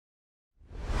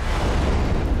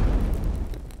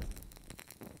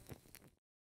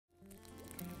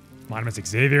My name is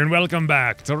Xavier, and welcome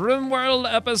back to Rimworld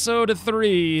Episode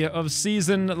 3 of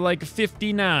Season,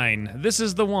 59. This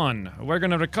is the one. We're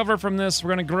gonna recover from this, we're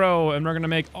gonna grow, and we're gonna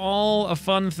make all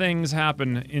fun things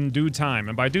happen in due time.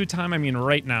 And by due time, I mean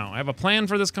right now. I have a plan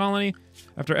for this colony.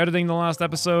 After editing the last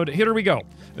episode, here we go.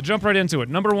 Jump right into it.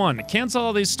 Number 1, cancel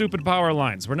all these stupid power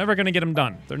lines. We're never gonna get them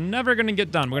done. They're never gonna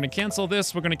get done. We're gonna cancel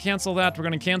this, we're gonna cancel that, we're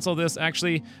gonna cancel this.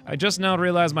 Actually, I just now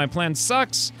realized my plan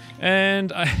sucks,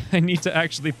 and I need to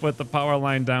actually put the power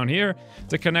line down here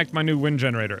to connect my new wind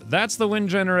generator. That's the wind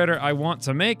generator I want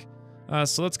to make.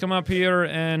 So let's come up here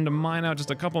and mine out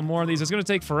just a couple more of these. It's gonna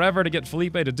take forever to get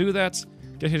Felipe to do that.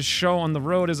 Get his show on the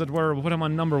road, as it were. We'll put him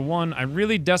on number 1. I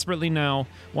really desperately now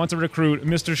want to recruit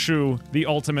Mr. Shu, the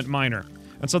ultimate miner.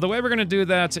 And so the way we're gonna do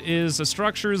that is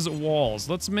structures, walls.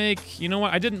 Let's make, you know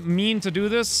what, I didn't mean to do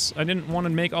this. I didn't want to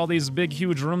make all these big,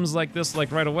 huge rooms like this,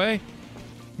 right away.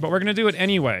 But we're gonna do it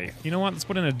anyway. You know what, let's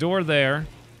put in a door there.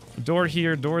 A door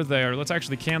here, door there. Let's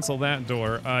actually cancel that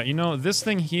door. You know, this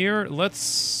thing here,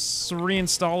 let's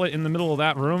reinstall it in the middle of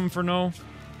that room for no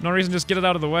reason, just get it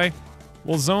out of the way.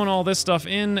 We'll zone all this stuff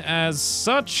in as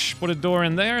such, put a door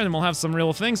in there, and then we'll have some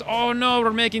real things. Oh no,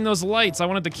 we're making those lights. I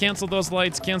wanted to cancel those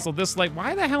lights, cancel this light.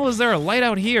 Why the hell is there a light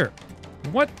out here?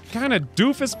 What kind of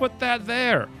doofus put that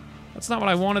there? That's not what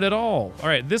I wanted at all. All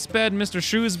right, this bed, Mr.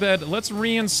 Shu's bed, let's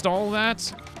reinstall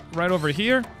that right over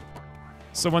here.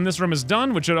 So when this room is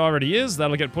done, which it already is,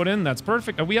 that'll get put in. That's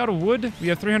perfect. Are we out of wood? We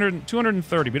have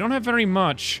 230. We don't have very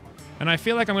much. And I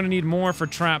feel like I'm gonna need more for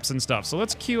traps and stuff. So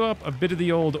let's queue up a bit of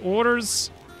the old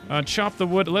orders. Chop the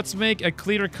wood. Let's make a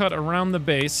clear cut around the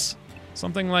base.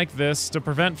 Something like this to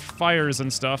prevent fires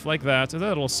and stuff like that. Is that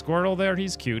little squirrel there?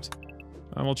 He's cute.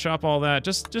 We'll chop all that.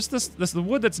 Just the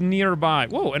wood that's nearby.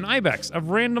 Whoa, an ibex. A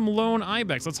random lone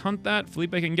ibex. Let's hunt that.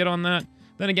 Felipe can get on that.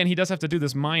 Then again, he does have to do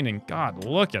this mining. God,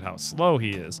 look at how slow he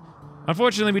is.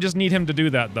 Unfortunately, we just need him to do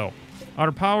that, though.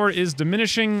 Our power is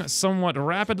diminishing somewhat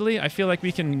rapidly. I feel like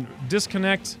we can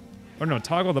disconnect, or no,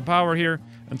 toggle the power here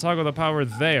and toggle the power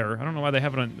there. I don't know why they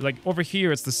have it on, like, over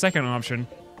here it's the second option,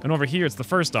 and over here it's the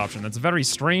first option. That's very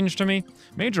strange to me.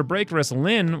 Major break risk.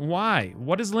 Lynn, why?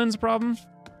 What is Lynn's problem?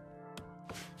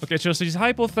 Okay, so she's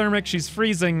hypothermic, she's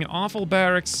freezing, awful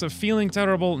barracks, feeling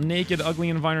terrible, naked, ugly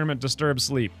environment, disturbed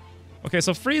sleep. Okay,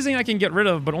 so freezing I can get rid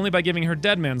of, but only by giving her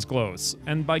dead man's clothes.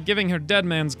 And by giving her dead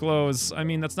man's clothes, I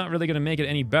mean, that's not really gonna make it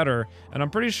any better. And I'm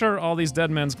pretty sure all these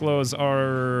dead man's clothes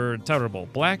are terrible.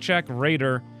 Blackjack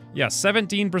Raider, yeah,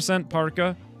 17%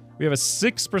 parka. We have a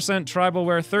 6% tribal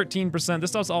wear, 13%.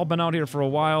 This stuff's all been out here for a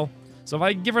while. So if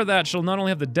I give her that, she'll not only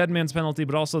have the dead man's penalty,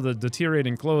 but also the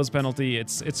deteriorating clothes penalty.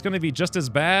 It's gonna be just as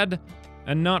bad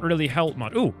and not really help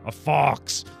much. Ooh, a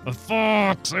fox! A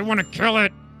fox! I wanna kill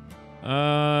it!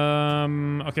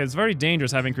 Okay, it's very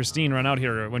dangerous having Christine run out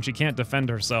here when she can't defend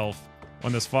herself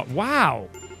when this wow!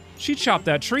 She chopped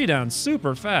that tree down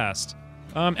super fast.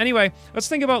 Anyway, let's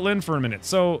think about Lynn for a minute.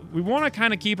 So, we want to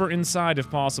kind of keep her inside if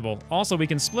possible. Also, we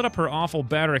can split up her awful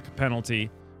barrack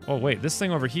penalty. Oh, wait, this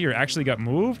thing over here actually got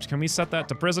moved? Can we set that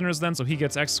to prisoners then so he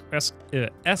gets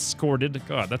escorted?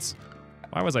 God, that's...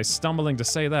 Why was I stumbling to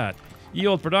say that?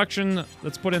 Yield production,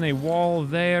 let's put in a wall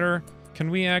there. Can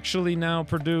we actually now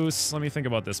produce, let me think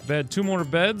about this, 2 more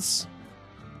beds?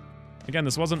 Again,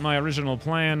 this wasn't my original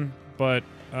plan, but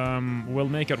we'll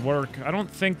make it work. I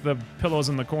don't think the pillows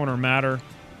in the corner matter.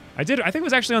 I think it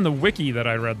was actually on the wiki that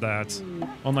I read that.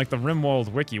 On like the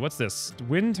Rimworld wiki. What's this?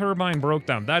 Wind turbine broke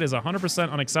down. That is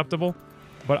 100% unacceptable,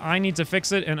 but I need to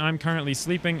fix it, and I'm currently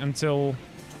sleeping until,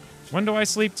 when do I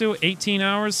sleep to? 18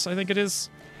 hours, I think it is.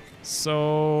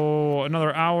 So,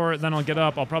 another hour, then I'll get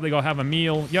up. I'll probably go have a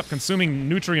meal. Yep, consuming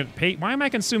nutrient paste. Why am I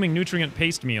consuming nutrient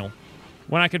paste meal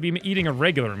when I could be eating a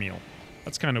regular meal?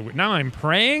 That's kind of weird. Now I'm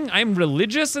praying? I'm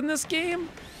religious in this game?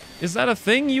 Is that a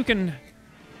thing you can...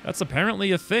 That's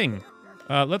apparently a thing.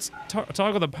 Let's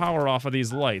toggle the power off of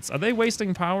these lights. Are they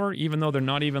wasting power even though they're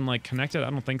not even, like, connected?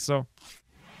 I don't think so.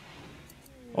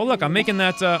 Oh look, I'm making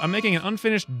that, I'm making an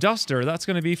unfinished duster. That's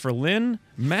gonna be for Lynn.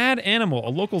 Mad animal,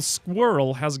 a local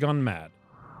squirrel has gone mad.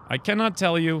 I cannot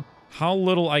tell you how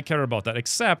little I care about that,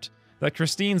 except that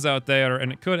Christine's out there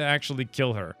and it could actually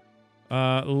kill her.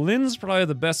 Lynn's probably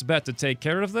the best bet to take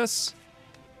care of this.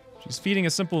 She's feeding a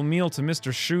simple meal to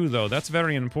Mr. Shu though, that's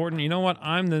very important. You know what,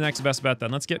 I'm the next best bet then.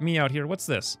 Let's get me out here. What's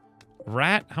this?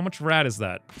 Rat? How much rat is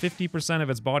that? 50% of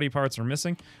its body parts are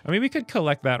missing. I mean, we could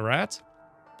collect that rat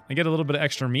and get a little bit of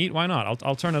extra meat. Why not?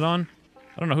 I'll turn it on.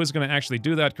 I don't know who's going to actually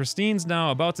do that. Christine's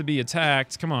now about to be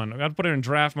attacked. Come on, I got to put her in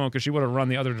draft mode because she would have run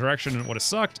the other direction and it would have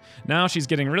sucked. Now she's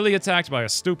getting really attacked by a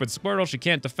stupid squirrel. She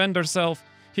can't defend herself.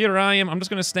 Here I am. I'm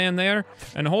just going to stand there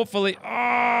and hopefully...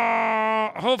 Oh!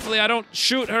 hopefully I don't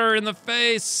shoot her in the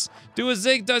face. Do a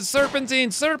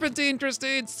serpentine, serpentine,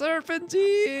 Christine,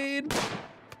 serpentine.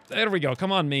 There we go.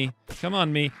 Come on, me. Come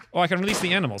on, me. Oh, I can release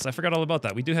the animals. I forgot all about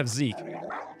that. We do have Zeke.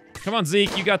 Come on,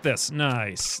 Zeke. You got this.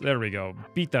 Nice. There we go.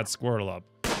 Beat that squirrel up.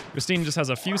 Christine just has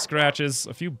a few scratches,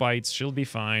 a few bites. She'll be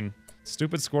fine.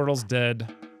 Stupid squirrel's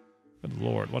dead. Good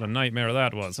lord, what a nightmare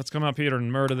that was. Let's come up here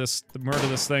and murder this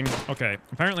thing. Okay,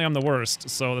 apparently I'm the worst,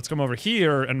 so let's come over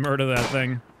here and murder that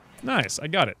thing. Nice, I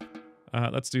got it.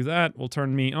 Let's do that. We'll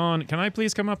turn me on. Can I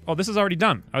please come up? Oh, this is already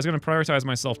done. I was gonna prioritize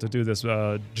myself to do this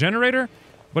generator,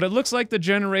 but it looks like the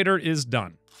generator is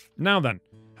done. Now then,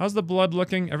 how's the blood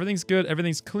looking? Everything's good,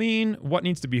 everything's clean. What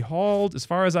needs to be hauled? As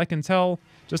far as I can tell,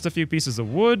 just a few pieces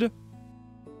of wood.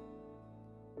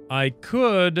 I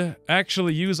could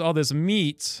actually use all this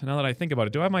meat, now that I think about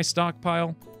it. Do I have my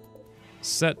stockpile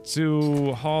set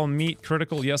to haul meat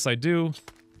critical? Yes, I do.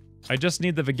 I just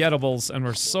need the vegetables, and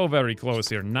we're so very close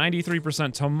here.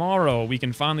 93%. Tomorrow, we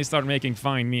can finally start making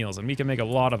fine meals, and we can make a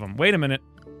lot of them. Wait a minute.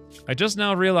 I just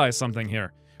now realized something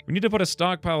here. We need to put a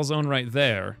stockpile zone right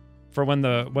there for when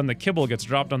the kibble gets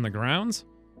dropped on the ground,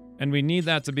 and we need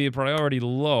that to be a priority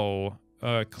low.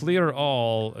 Clear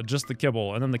all, just the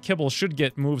kibble, and then the kibble should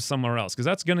get moved somewhere else, because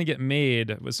that's gonna get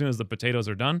made as soon as the potatoes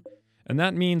are done. And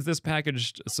that means this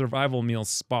packaged survival meal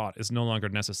spot is no longer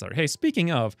necessary. Hey,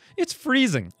 speaking of, it's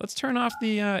freezing. Let's turn off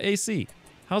the AC.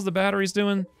 How's the batteries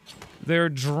doing? They're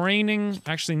draining.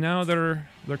 Actually, now they're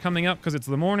coming up because it's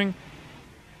the morning.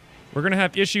 We're gonna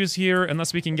have issues here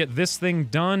unless we can get this thing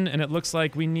done, and it looks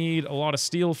like we need a lot of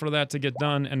steel for that to get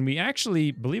done, and we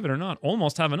actually, believe it or not,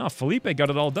 almost have enough. Felipe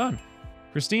got it all done.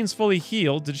 Christine's fully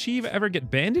healed. Did she ever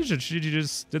get bandaged, or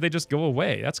did they just go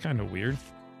away? That's kind of weird.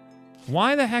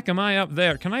 Why the heck am I up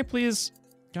there? Can I please...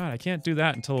 God, I can't do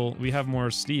that until we have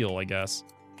more steel, I guess.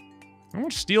 How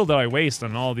much steel did I waste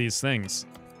on all these things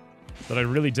that I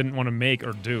really didn't want to make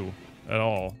or do at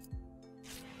all?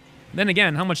 Then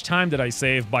again, how much time did I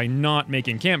save by not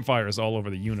making campfires all over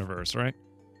the universe, right?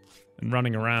 And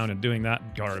running around and doing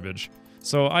that garbage.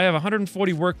 So I have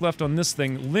 140 work left on this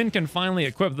thing. Lynn can finally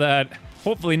equip that,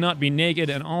 hopefully not be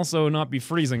naked, and also not be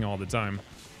freezing all the time.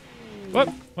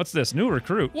 What's this? New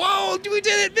recruit. Whoa, we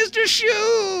did it! Mr.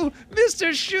 Shoe!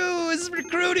 Mr. Shoe is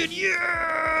recruited!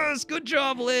 Yes! Good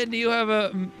job, Lynn. You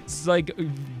have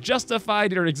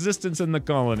justified your existence in the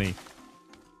colony.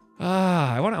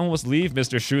 I want to almost leave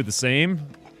Mr. Shoe the same,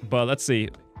 but let's see.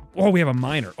 Oh, we have a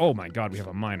miner. Oh my god, we have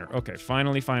a miner. Okay,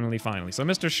 finally. So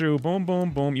Mr. Shoe, boom,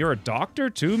 boom, boom. You're a doctor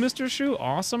too, Mr. Shoe?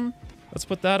 Awesome. Let's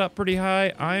put that up pretty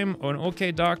high. I'm an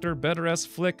okay doctor. Better S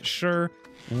flick, sure.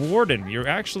 Warden, you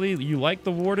like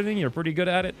the wardening? You're pretty good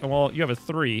at it? Well, you have a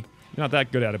 3. You're not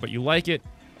that good at it, but you like it.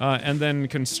 And then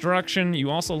construction, you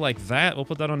also like that. We'll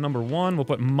put that on number 1. We'll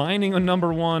put mining on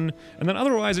number 1. And then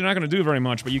otherwise, you're not going to do very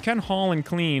much, but you can haul and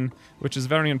clean, which is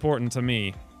very important to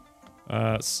me.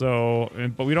 But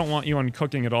we don't want you on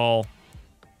cooking at all.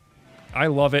 I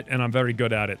love it, and I'm very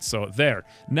good at it, so there.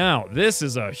 Now, this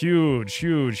is a huge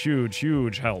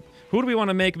help. Who do we want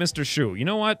to make Mr. Shoe? You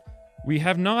know what? We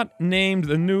have not named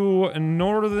the new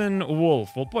Northern Wolf.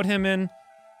 We'll put him in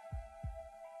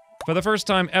for the first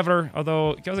time ever,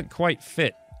 although it doesn't quite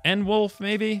fit. N-Wolf,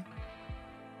 maybe?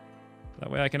 That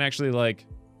way I can actually, like,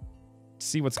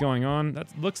 see what's going on. That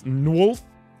looks... Nwolf?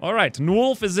 Alright,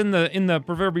 Nwolf is in the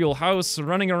proverbial house,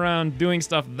 running around, doing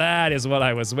stuff. That is what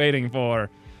I was waiting for.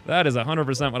 That is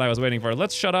 100% what I was waiting for.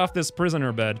 Let's shut off this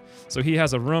prisoner bed, so he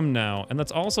has a room now. And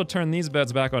let's also turn these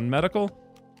beds back on medical.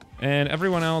 And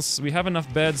everyone else, we have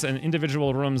enough beds and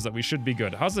individual rooms that we should be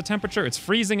good. How's the temperature? It's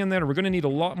freezing in there. We're gonna need a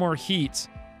lot more heat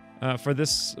for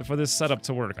this setup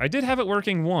to work. I did have it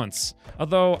working once,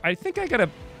 although I think I got a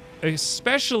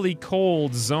especially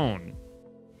cold zone.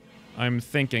 I'm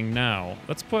thinking now.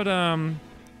 Let's put, I'm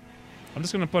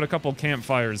just gonna put a couple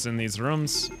campfires in these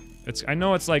rooms. I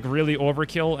know it's like really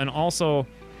overkill, and also,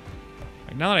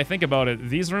 like, now that I think about it,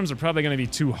 these rooms are probably gonna be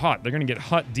too hot. They're gonna get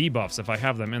hot debuffs if I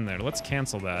have them in there. Let's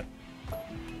cancel that.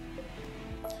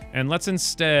 And let's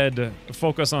instead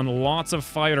focus on lots of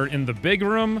fire in the big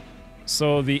room,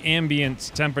 so the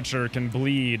ambient temperature can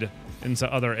bleed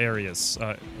into other areas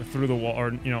through the wall,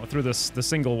 or through the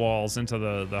single walls into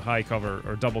the high cover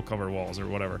or double cover walls or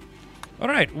whatever. All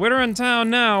right, we're in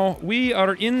town now. We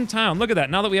are in town. Look at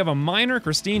that. Now that we have a miner,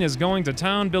 Christine is going to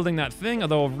town building that thing.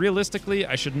 Although realistically,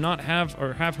 I should not have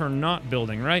her not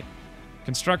building, right?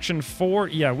 Construction 4.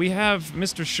 Yeah, we have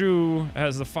Mr. Shoe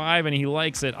has the 5 and he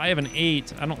likes it. I have an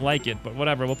 8. I don't like it, but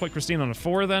whatever. We'll put Christine on a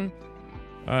 4 then.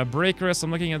 Breakerus,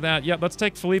 I'm looking at that. Yep, let's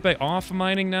take Felipe off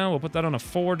mining now. We'll put that on a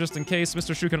 4 just in case.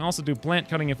 Mr. Shoe can also do plant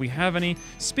cutting if we have any.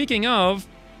 Speaking of,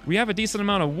 We have a decent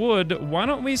amount of wood. Why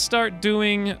don't we start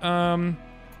doing,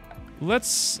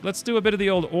 let's do a bit of the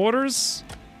old orders.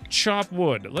 Chop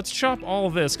wood. Let's chop all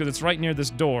this because it's right near this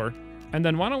door. And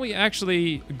then why don't we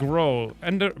actually grow,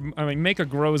 make a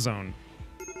grow zone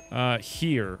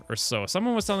here or so.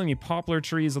 Someone was telling me poplar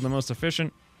trees are the most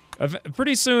efficient.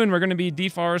 Pretty soon we're going to be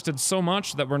deforested so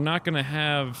much that we're not going to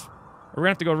have, we're going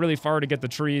to have to go really far to get the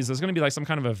trees. There's going to be like some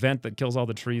kind of event that kills all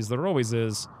the trees. There always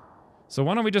is. So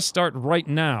why don't we just start right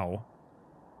now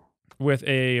with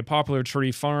a poplar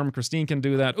tree farm. Christine can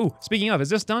do that. Ooh, speaking of, is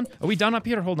this done? Are we done up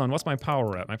here? Hold on, what's my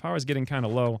power at? My power is getting kind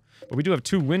of low. But we do have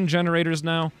 2 wind generators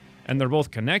now, and they're both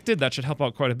connected. That should help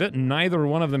out quite a bit. Neither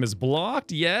one of them is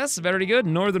blocked. Yes, very good.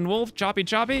 Northern wolf, choppy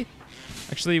choppy.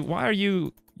 Actually, why are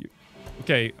you...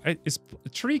 Okay, is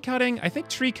tree cutting? I think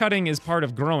tree cutting is part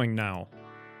of growing now.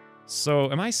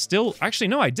 So, am I still... Actually,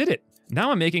 no, I did it.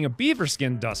 Now I'm making a beaver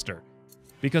skin duster.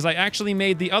 Because I actually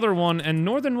made the other one, and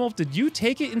Northern Wolf, did you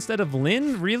take it instead of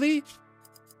Lynn? Really?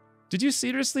 Did you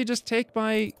seriously just take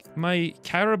my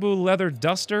caribou leather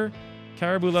duster?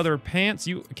 Caribou leather pants?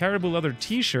 Caribou leather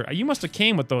t-shirt? You must have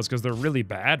came with those because they're really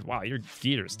bad. Wow, your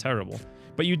gear's terrible.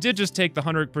 But you did just take the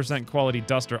 100% quality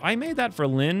duster. I made that for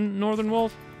Lynn, Northern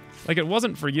Wolf. Like, it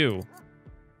wasn't for you.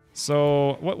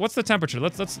 So, what's the temperature?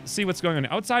 Let's see what's going on.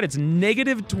 Outside, it's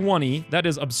 -20. That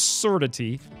is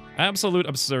absurdity. Absolute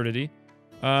absurdity.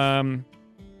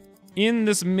 In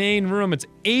this main room, it's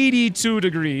 82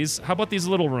 degrees. How about these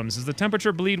little rooms? Is the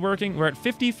temperature bleed working? We're at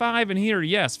 55 in here,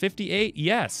 yes. 58,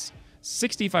 yes.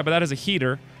 65, but that is a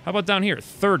heater. How about down here?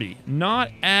 30. Not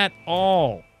at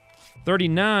all.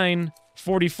 39,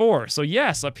 44. So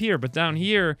yes, up here, but down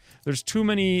here, there's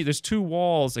 2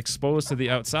 walls exposed to the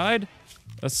outside.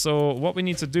 So what we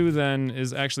need to do then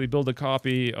is actually build a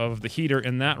copy of the heater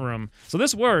in that room. So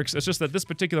this works, it's just that this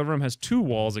particular room has 2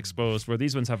 walls exposed, where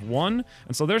these ones have 1,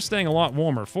 and so they're staying a lot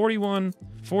warmer. 41,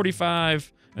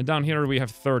 45, and down here we have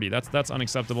 30. That's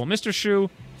unacceptable. Mr. Shoe,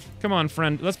 come on,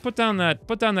 friend. Let's put down that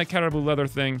caribou leather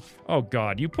thing. Oh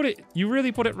god, you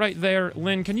really put it right there.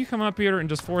 Lynn, can you come up here and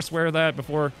just forswear that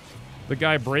before the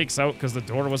guy breaks out because the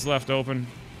door was left open?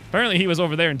 Apparently he was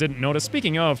over there and didn't notice.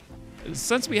 Speaking of,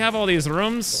 since we have all these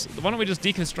rooms, why don't we just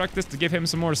deconstruct this to give him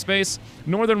some more space?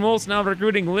 Northern Wolf's now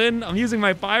recruiting Lynn. I'm using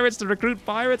my pirates to recruit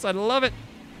pirates. I love it.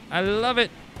 I love it.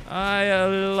 I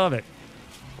love it.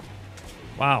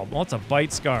 Wow, lots of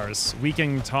bite scars.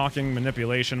 Weakening, talking,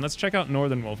 manipulation. Let's check out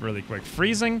Northern Wolf really quick.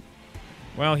 Freezing?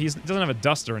 Well, he doesn't have a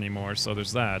duster anymore, so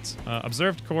there's that.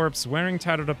 Observed corpse, wearing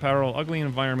tattered apparel, ugly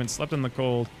environment, slept in the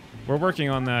cold. We're working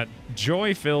on that.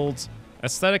 Joy-filled.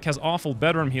 Aesthetic has awful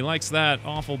bedroom. He likes that.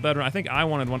 Awful bedroom. I think I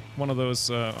wanted one of those.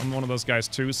 I'm one of those guys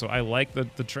too, so I like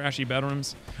the trashy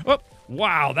bedrooms. Oh,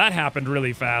 wow, that happened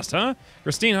really fast, huh?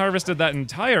 Christine harvested that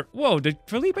entire... Whoa, did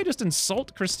Felipe just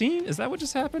insult Christine? Is that what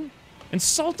just happened?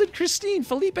 Insulted Christine?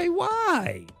 Felipe,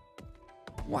 why?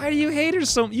 Why do you hate her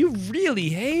so... You really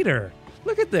hate her.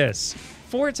 Look at this.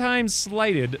 4 times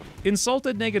slighted.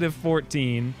 Insulted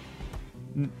 -14.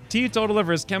 Teetotaler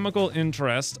for his chemical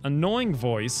interest. Annoying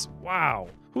voice. Wow.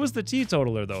 Who is the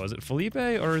teetotaler, though? Is it Felipe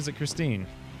or is it Christine?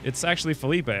 It's actually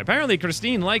Felipe. Apparently,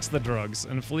 Christine likes the drugs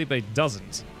and Felipe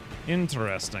doesn't.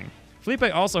 Interesting.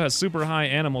 Felipe also has super high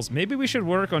animals. Maybe we should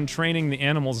work on training the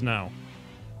animals now.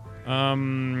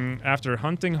 After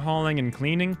hunting, hauling, and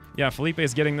cleaning. Yeah, Felipe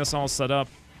is getting this all set up.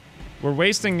 We're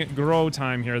wasting grow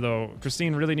time here, though.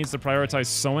 Christine really needs to prioritize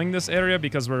sowing this area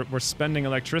because we're spending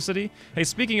electricity. Hey,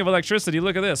 speaking of electricity,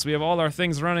 look at this. We have all our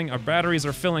things running. Our batteries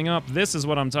are filling up. This is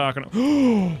what I'm talking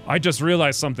about. I just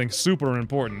realized something super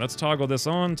important. Let's toggle this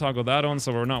on, toggle that on,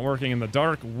 so we're not working in the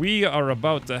dark. We are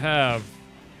about to have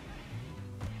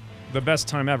the best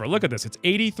time ever. Look at this. It's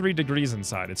 83 degrees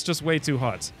inside. It's just way too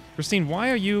hot. Christine,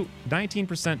 why are you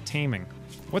 19% taming?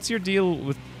 What's your deal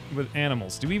with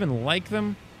animals? Do you even like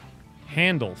them?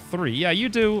 Handle 3. Yeah, you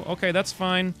do. Okay, that's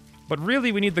fine. But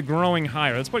really, we need the growing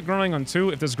higher. Let's put growing on 2.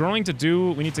 If there's growing to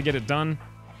do, we need to get it done.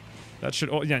 That should...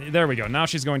 Oh, yeah, there we go. Now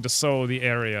she's going to sow the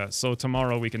area, so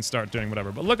tomorrow we can start doing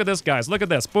whatever. But look at this, guys. Look at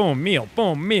this. Boom, meal.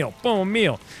 Boom, meal. Boom,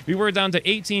 meal. We were down to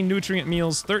 18 nutrient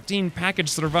meals, 13 packaged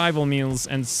survival meals,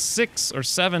 and 6 or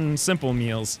 7 simple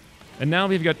meals. And now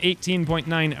we've got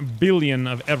 18.9 billion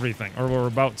of everything. Or we're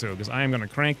about to, because I am going to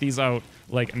crank these out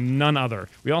like none other.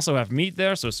 We also have meat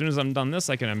there, so as soon as I'm done this,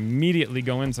 I can immediately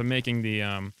go into making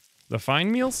the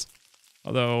fine meals.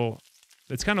 Although,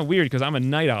 it's kind of weird because I'm a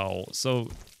night owl, so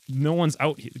no one's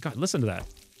out here. God, listen to that.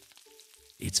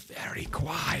 It's very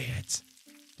quiet.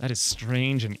 That is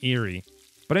strange and eerie.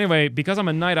 But anyway, because I'm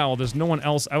a night owl, there's no one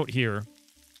else out here.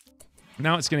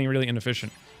 Now it's getting really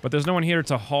inefficient. But there's no one here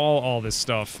to haul all this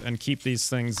stuff and keep these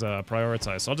things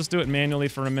prioritized. So I'll just do it manually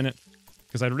for a minute.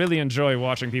 Because I really enjoy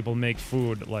watching people make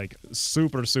food, like,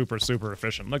 super, super, super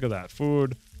efficient. Look at that.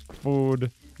 Food,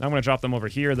 food. Now I'm going to drop them over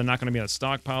here. They're not going to be in a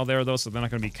stockpile there, though, so they're not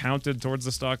going to be counted towards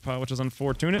the stockpile, which is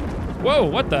unfortunate. Whoa,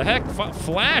 what the heck?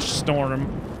 Flash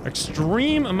storm.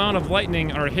 Extreme amount of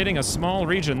lightning are hitting a small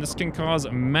region. This can cause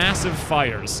massive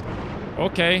fires.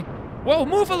 Okay. Whoa,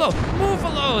 Muffalo!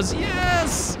 Muffalos!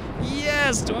 Yes!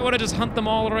 Yes! Do I want to just hunt them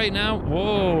all right now?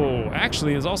 Whoa.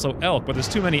 Actually, there's also elk, but there's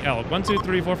too many elk. 1, 2,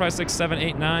 3, 4, 5, 6, 7,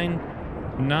 8,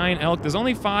 9. 9 elk. There's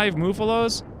only 5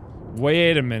 Muffalos?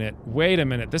 Wait a minute. Wait a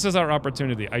minute. This is our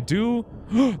opportunity. I do...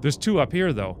 There's 2 up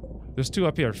here, though. There's 2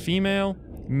 up here. Female,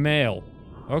 male.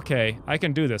 Okay, I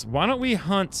can do this. Why don't we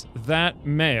hunt that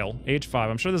male, age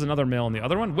 5. I'm sure there's another male in the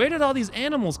other one. Where did all these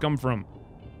animals come from?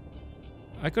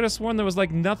 I could have sworn there was, like,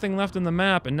 nothing left in the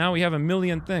map, and now we have a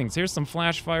million things. Here's some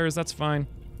flash fires. That's fine.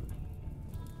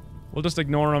 We'll just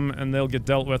ignore them, and they'll get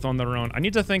dealt with on their own. I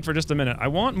need to think for just a minute. I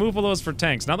want Muffalos for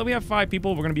tanks. Now that we have 5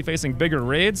 people, we're going to be facing bigger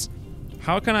raids.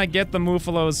 How can I get the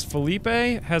Muffalos?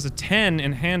 Felipe has a 10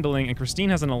 in handling, and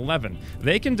Christine has an 11.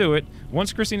 They can do it.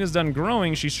 Once Christine is done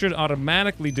growing, she should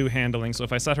automatically do handling, so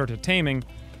if I set her to taming.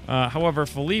 However,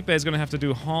 Felipe is going to have to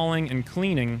do hauling and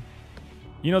cleaning.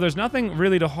 You know, there's nothing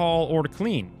really to haul or to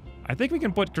clean. I think we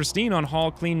can put Christine on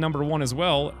haul clean number 1 as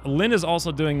well. Lynn is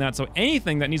also doing that, so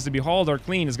anything that needs to be hauled or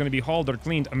cleaned is going to be hauled or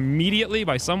cleaned immediately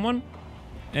by someone.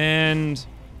 And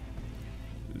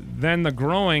then the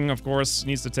growing, of course,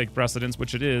 needs to take precedence,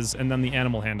 which it is, and then the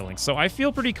animal handling. So I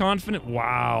feel pretty confident.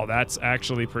 Wow, that's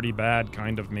actually pretty bad.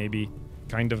 Kind of, maybe.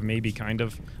 Kind of, maybe, kind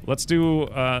of. Let's do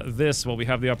this while we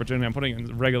have the opportunity. I'm putting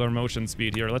in regular motion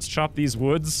speed here. Let's chop these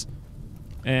woods.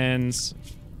 And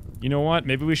you know what?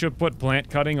 Maybe we should put plant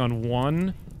cutting on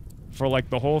 1 for, like,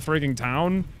 the whole frigging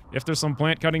town. If there's some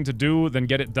plant cutting to do, then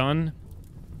get it done.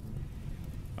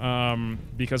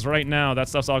 Because right now, that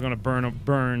stuff's all gonna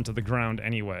burn to the ground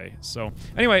anyway. So,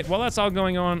 anyway, while that's all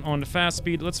going on fast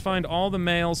speed, let's find all the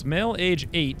males. Male age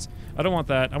 8. I don't want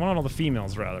that. I want all the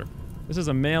females, rather. This is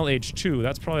a male age 2.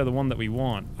 That's probably the one that we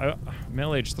want.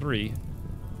 Male age 3.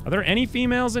 Are there any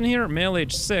females in here? Male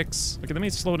age 6. Okay, let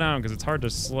me slow down because it's hard to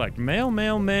select. Male,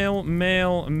 male, male,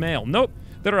 male, male. Nope.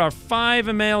 There are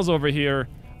 5 males over here.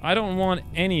 I don't want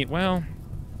any. Well,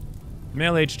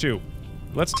 male age 2.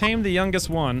 Let's tame the youngest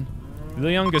one.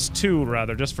 The youngest 2,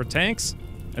 rather, just for tanks.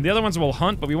 And the other ones we'll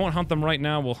hunt, but we won't hunt them right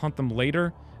now. We'll hunt them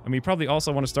later. And we probably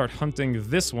also want to start hunting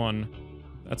this one.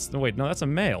 That's... No, wait. No, that's a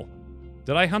male.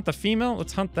 Did I hunt the female?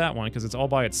 Let's hunt that one, because it's all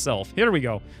by itself. Here we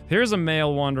go. Here's a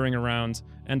male wandering around,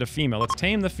 and a female. Let's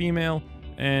tame the female,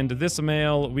 and this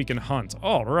male we can hunt.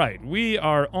 All right. We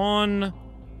are on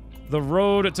the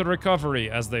road to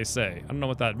recovery, as they say. I don't know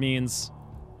what that means,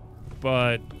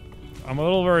 but I'm a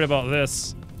little worried about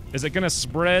this. Is it going to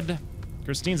spread?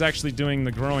 Christine's actually doing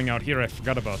the growing out here. I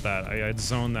forgot about that. I had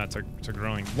zoned that to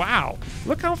growing. Wow.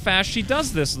 Look how fast she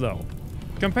does this, though.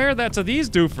 Compare that to these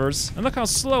doofers, and look how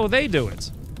slow they do it.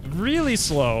 Really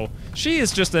slow. She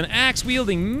is just an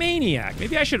axe-wielding maniac.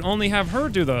 Maybe I should only have her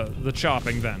do the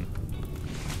chopping then.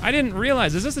 I didn't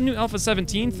realize. Is this a new Alpha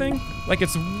 17 thing? Like,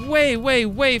 it's way, way,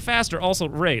 way faster. Also,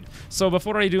 raid. So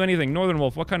before I do anything, Northern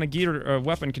Wolf, what kind of gear or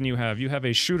weapon can you have? You have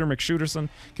a Shooter McShooterson.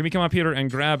 Can we come up here and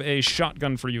grab a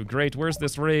shotgun for you? Great. Where's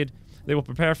this raid? They will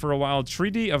prepare for a while.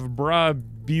 Treaty of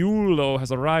Brabulo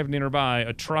has arrived nearby.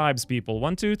 A tribe's people.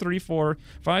 1, 2, 3, 4,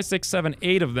 5, 6, 7,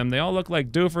 8 of them. They all look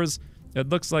like doofers. It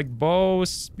looks like bow,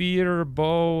 spear,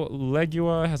 bow,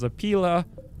 legua, has a pila,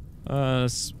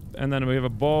 and then we have a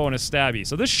bow and a stabby.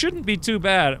 So this shouldn't be too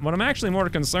bad. What I'm actually more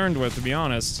concerned with, to be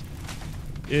honest,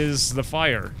 is the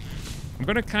fire. I'm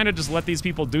gonna kind of just let these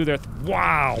people do their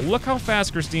wow, look how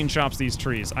fast Christine chops these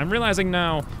trees. I'm realizing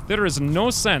now there is no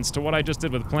sense to what I just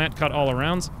did with plant cut all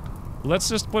around. Let's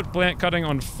just put plant cutting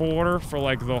on 4 for,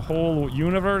 like, the whole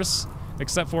universe,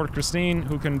 except for Christine,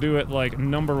 who can do it, like,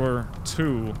 number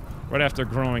 2 right after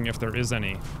growing, if there is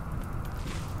any.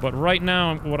 But right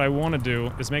now, what I want to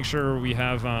do is make sure we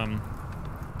have,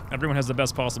 everyone has the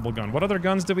best possible gun. What other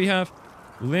guns do we have?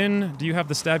 Lynn, do you have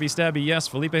the stabby? Yes.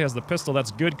 Felipe has the pistol.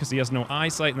 That's good, because he has no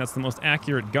eyesight, and that's the most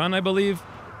accurate gun, I believe.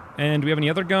 And do we have any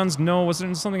other guns? No. Was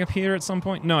there something up here at some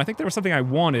point? No, I think there was something I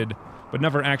wanted, but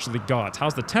never actually got.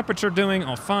 How's the temperature doing?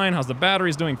 Oh, fine. How's the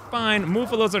batteries doing? Fine.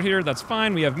 Muffalos are here. That's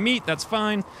fine. We have meat. That's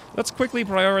fine. Let's quickly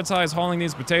prioritize hauling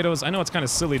these potatoes. I know it's kind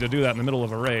of silly to do that in the middle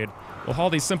of a raid. We'll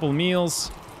haul these simple meals.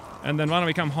 And then why don't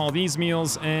we come haul these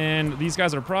meals, and these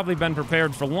guys have probably been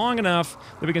prepared for long enough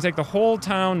that we can take the whole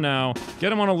town now, get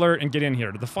them on alert, and get in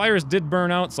here. The fires did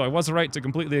burn out, so I was right to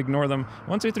completely ignore them.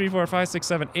 1, 2, 3, 4, 5, 6,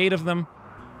 7, 8 of them.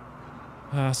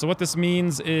 So what this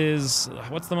means is,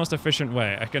 what's the most efficient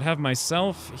way? I could have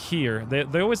myself here.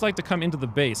 They always like to come into the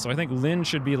base, so I think Lynn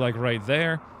should be like right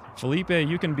there. Felipe,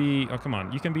 you can be, oh come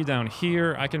on, you can be down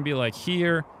here. I can be like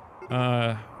here.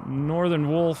 Northern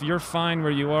Wolf, you're fine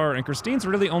where you are. And Christine's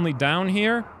really only down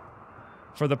here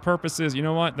for the purposes, you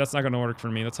know what? That's not gonna work for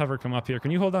me. Let's have her come up here.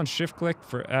 Can you hold down shift click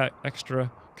for extra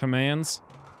commands?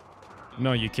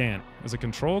 No, you can't. Is it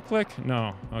control click?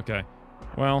 No, okay.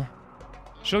 Well,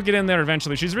 she'll get in there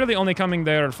eventually. She's really only coming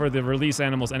there for the release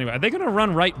animals anyway. Are they gonna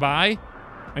run right by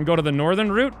and go to the northern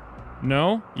route?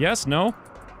 No? Yes? No?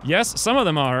 Yes, some of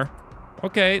them are.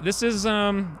 Okay, this is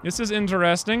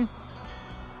interesting.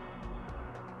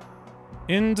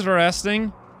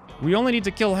 Interesting. We only need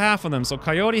to kill half of them. So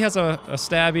Coyote has a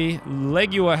stabby.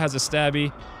 Legua has a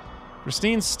stabby.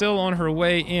 Christine's still on her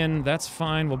way in. That's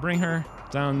fine. We'll bring her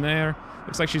down there.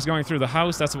 Looks like she's going through the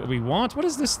house. That's what we want. What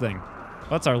is this thing? Oh,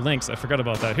 that's our lynx. I forgot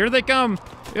about that. Here they come.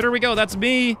 Here we go. That's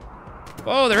me.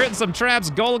 Oh, they're hitting some traps.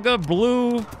 Golga,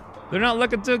 Blue. They're not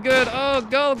looking too good. Oh,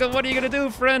 Golga, what are you going to do,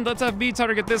 friend? Let's have B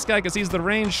target this guy because he's the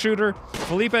range shooter.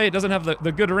 Felipe doesn't have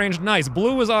the good range. Nice.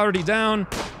 Blue is already down.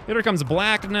 Here comes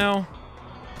Black now.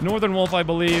 Northern Wolf, I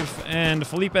believe. And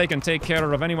Felipe can take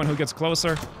care of anyone who gets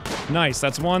closer. Nice.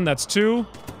 That's one. That's two.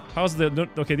 How's the...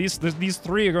 Okay, these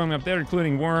three are going up there,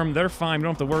 including Worm. They're fine. We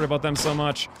don't have to worry about them so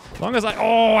much. As long as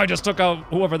I just took out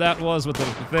whoever that was with the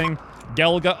thing.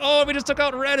 Gelga. Oh, we just took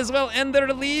out Red as well, and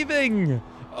they're leaving.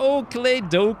 Oakley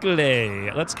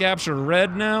Dokley. Let's capture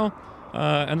Red now.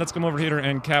 And let's come over here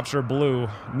and capture Blue.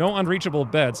 No unreachable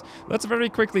beds. Let's very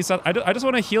quickly set... I just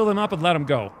want to heal them up and let them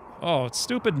go. Oh,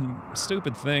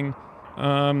 stupid thing.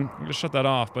 I'm gonna shut that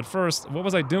off. But first, what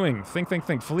was I doing?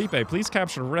 Think. Felipe, please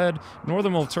capture Red.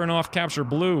 Northern will turn off, capture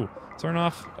Blue. Turn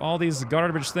off all these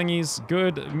garbage thingies.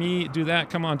 Good. Me, do that.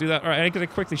 Come on, do that. All right, I gotta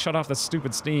quickly shut off this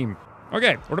stupid steam.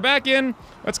 Okay, we're back in.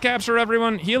 Let's capture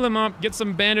everyone, heal them up, get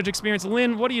some bandage experience.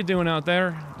 Lynn, what are you doing out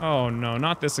there? Oh no,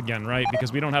 not this again, right?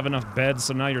 Because we don't have enough beds,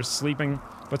 so now you're sleeping.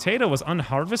 Potato was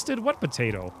unharvested? What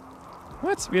potato?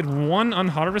 What? We had one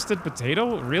unharvested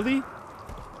potato? Really?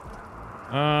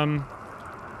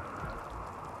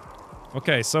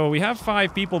 Okay, so we have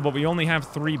 5 people, but we only have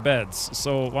 3 beds.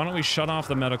 So why don't we shut off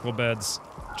the medical beds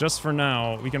just for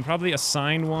now? We can probably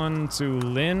assign one to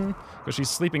Lynn, because she's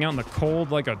sleeping out in the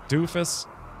cold like a doofus.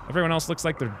 Everyone else looks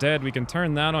like they're dead. We can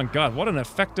turn that on. God, what an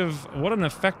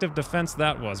effective defense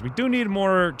that was. We do need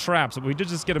more traps, but we did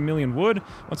just get 1,000,000 wood.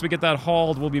 Once we get that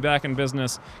hauled, we'll be back in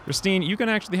business. Christine, you can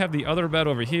actually have the other bed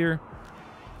over here.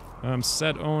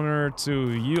 Set owner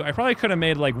to you. I probably could have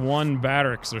made like 1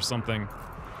 barracks or something.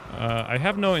 I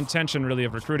have no intention really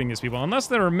of recruiting these people, unless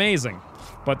they're amazing.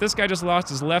 But this guy just lost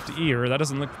his left ear. That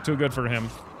doesn't look too good for him.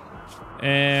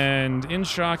 And in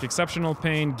shock, exceptional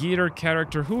pain, Geeter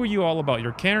character. Who are you all about?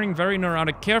 You're caring, very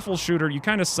neurotic, careful shooter. You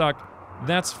kind of suck.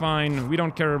 That's fine. We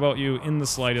don't care about you in the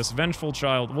slightest. Vengeful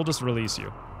child. We'll just release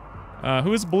you.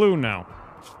 Who's Blue now?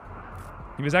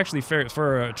 He was actually fair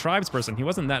for a tribes person. He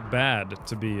wasn't that bad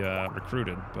to be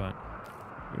recruited, but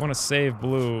we want to save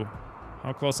Blue.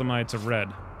 How close am I to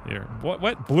Red here?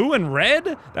 What? Blue and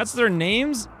Red? That's their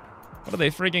names? What are they,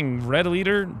 freaking Red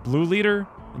leader? Blue leader?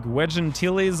 Like Wedge and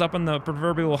Tilly's up in the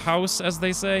proverbial house, as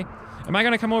they say. Am I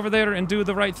gonna come over there and do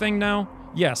the right thing now?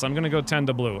 Yes, I'm gonna go tend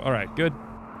to Blue. Alright, good.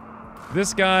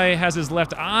 This guy has his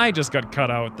left eye just got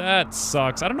cut out. That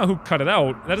sucks. I don't know who cut it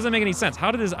out. That doesn't make any sense.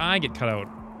 How did his eye get cut out?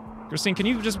 Christine, can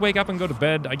you just wake up and go to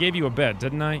bed? I gave you a bed,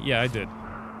 didn't I? Yeah, I did.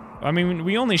 I mean,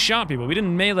 we only shot people. We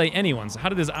didn't melee anyone. So how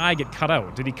did his eye get cut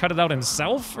out? Did he cut it out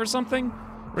himself or something?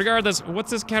 Regardless,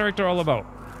 what's this character all about?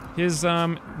 His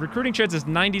recruiting chance is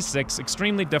 96,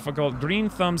 extremely difficult, green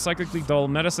thumb, cyclically dull,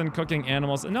 medicine, cooking,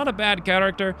 animals. Not a bad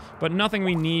character, but nothing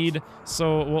we need,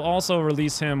 so we'll also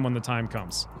release him when the time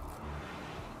comes.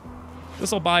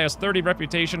 This will buy us 30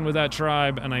 reputation with that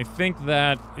tribe, and I think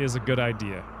that is a good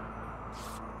idea.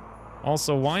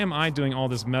 Also, why am I doing all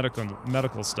this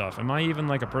medical stuff? Am I even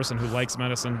like a person who likes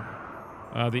medicine?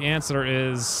 The answer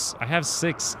is, I have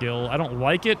 6 skill. I don't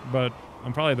like it, but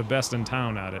I'm probably the best in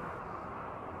town at it.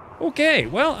 Okay,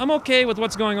 well, I'm okay with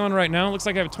what's going on right now. Looks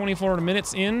like I have 24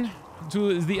 minutes in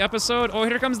to the episode. Oh,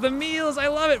 here comes the meals. I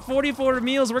love it. 44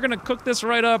 meals. We're going to cook this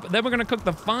right up. Then we're going to cook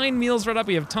the fine meals right up.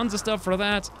 We have tons of stuff for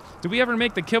that. Did we ever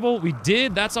make the kibble? We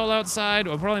did. That's all outside.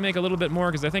 We'll probably make a little bit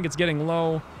more because I think it's getting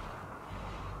low.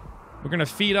 We're going to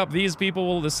feed up these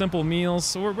people the simple meals.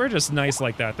 So we're just nice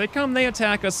like that. They come, they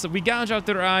attack us. We gouge out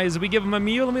their eyes. We give them a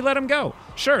meal and we let them go.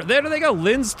 Sure, there they go.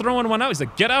 Lynn's throwing one out. He's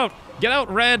like, get out. Get out,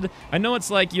 Red! I know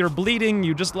it's like you're bleeding,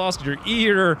 you just lost your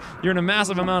ear, you're in a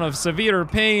massive amount of severe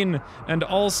pain, and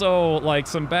also, like,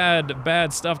 some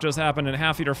bad stuff just happened and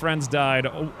half of your friends died.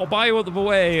 By the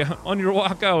way, on your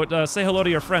walk out, say hello to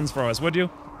your friends for us, would you?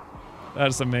 That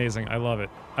is amazing. I love it.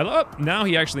 Now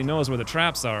he actually knows where the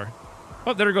traps are.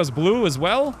 Oh, there goes Blue as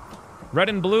well. Red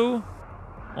and Blue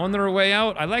on their way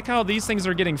out. I like how these things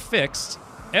are getting fixed.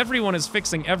 Everyone is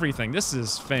fixing everything. This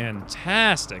is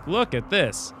fantastic. Look at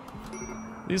this.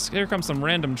 Here come some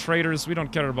random traders. We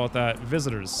don't care about that.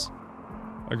 Visitors.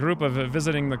 A group of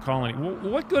visiting the colony.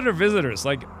 What good are visitors?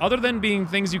 Like, other than being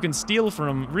things you can steal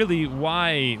from, really,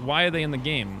 why are they in the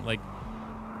game? Like,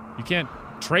 you can't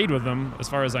trade with them, as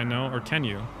far as I know, or can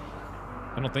you?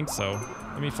 I don't think so.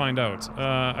 Let me find out.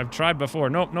 I've tried before.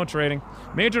 Nope, no trading.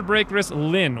 Major break risk,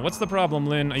 Lynn. What's the problem,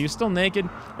 Lynn? Are you still naked?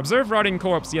 Observe rotting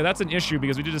corpse. Yeah, that's an issue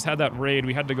because we just had that raid.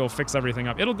 We had to go fix everything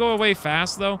up. It'll go away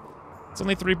fast, though. It's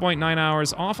only 3.9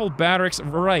 hours. Awful barracks.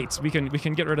 Right. We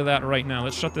can get rid of that right now.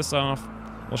 Let's shut this off.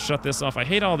 We'll shut this off. I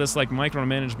hate all this, like,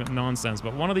 micromanagement nonsense,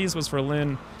 but one of these was for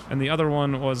Lynn, and the other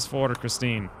one was for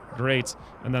Christine. Great.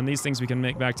 And then these things we can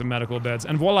make back to medical beds.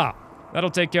 And voila! That'll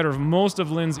take care of most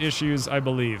of Lynn's issues, I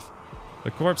believe.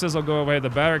 The corpses will go away. The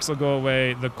barracks will go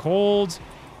away. The cold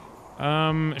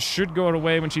should go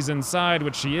away when she's inside,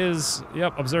 which she is.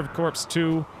 Yep, observe corpse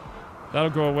 2. That'll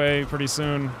go away pretty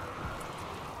soon.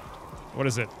 What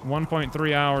is it?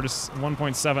 1.3 hours,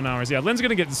 1.7 hours. Yeah, Lynn's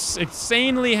gonna get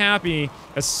insanely happy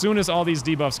as soon as all these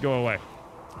debuffs go away.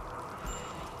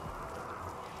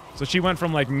 So she went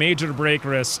from, like, major break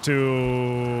risk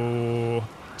to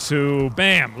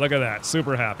bam, look at that,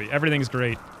 super happy. Everything's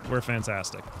great. We're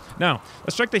fantastic. Now,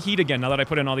 let's check the heat again now that I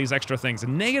put in all these extra things.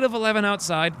 Negative 11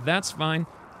 outside, that's fine.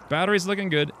 Battery's looking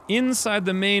good. Inside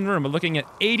the main room, we're looking at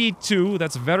 82,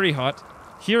 that's very hot.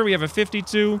 Here we have a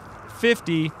 52,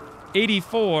 50,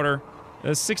 84,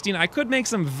 16. I could make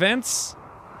some vents,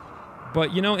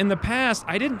 but, you know, in the past,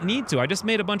 I didn't need to. I just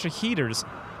made a bunch of heaters.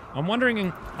 I'm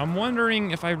wondering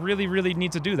if I really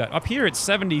need to do that. Up here, it's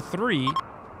 73.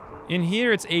 In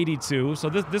here, it's 82, so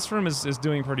this room is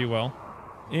doing pretty well.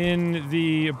 In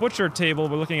the butcher table,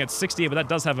 we're looking at 68, but that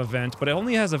does have a vent, but it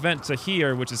only has a vent to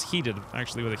here, which is heated,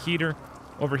 actually, with a heater.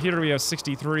 Over here, we have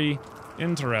 63.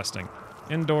 Interesting.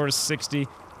 Indoors, 60.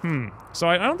 So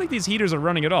I don't think these heaters are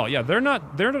running at all. Yeah, they're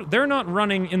not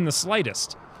running in the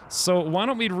slightest. So why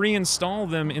don't we reinstall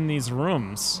them in these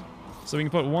rooms? So we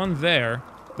can put one there.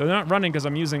 They're not running because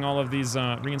I'm using all of these,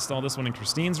 reinstall this one in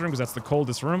Christine's room, because that's the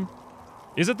coldest room.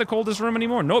 Is it the coldest room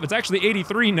anymore? Nope, it's actually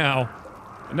 83 now.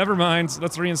 Never mind,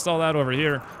 let's reinstall that over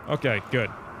here. Okay, good.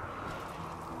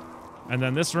 And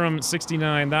then this room,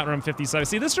 69, that room, 57.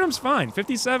 See, this room's fine.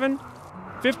 57,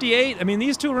 58. I mean,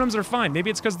 these two rooms are fine. Maybe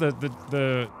it's because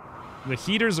the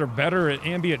heaters are better at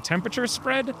ambient temperature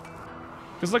spread?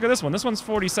 Because look at this one. This one's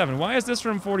 47. Why is this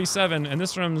room 47 and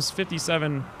this room's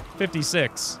 57,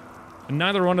 56? And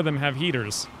neither one of them have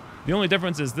heaters. The only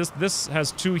difference is this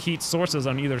has 2 heat sources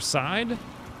on either side,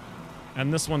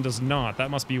 and this one does not.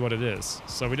 That must be what it is.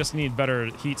 So we just need better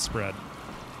heat spread.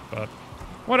 But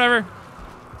whatever.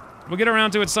 We'll get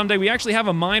around to it someday. We actually have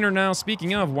a miner now.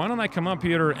 Speaking of, why don't I come up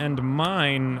here and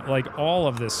mine, like, all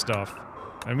of this stuff?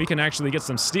 And we can actually get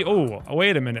some steel. Oh,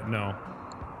 wait a minute, no.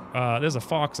 There's a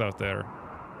fox out there.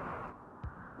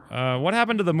 What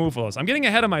happened to the Muflos? I'm getting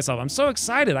ahead of myself. I'm so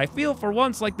excited. I feel for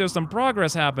once like there's some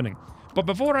progress happening. But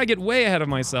before I get way ahead of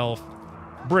myself,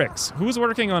 bricks. Who's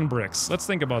working on bricks? Let's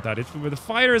think about that. The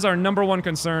fire is our #1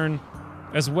 concern,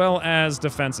 as well as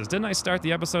defenses. Didn't I start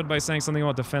the episode by saying something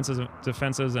about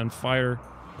defenses and fire?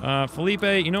 Felipe,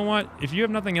 you know what? If you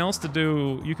have nothing else to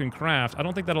do, you can craft. I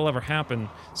don't think that'll ever happen.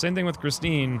 Same thing with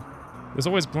Christine. There's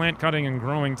always plant cutting and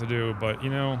growing to do, but, you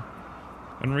know...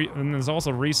 And there's also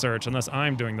research, unless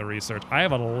I'm doing the research. I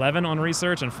have an 11 on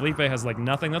research, and Felipe has, like,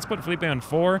 nothing. Let's put Felipe on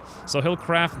 4, so he'll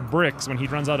craft bricks when he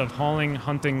runs out of hauling,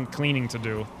 hunting, cleaning to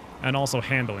do, and also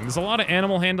handling. There's a lot of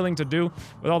animal handling to do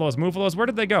with all those Mufalos. Where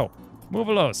did they go?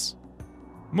 Mufalos.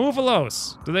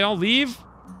 Mufalos. Do they all leave?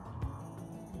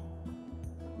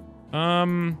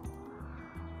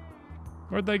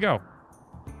 Where'd they go?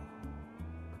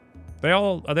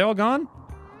 Are they all gone?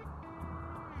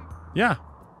 Yeah.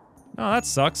 Oh, that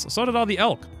sucks. So did all the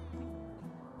elk.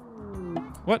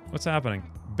 What's happening?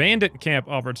 Bandit camp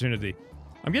opportunity.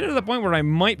 I'm getting to the point where I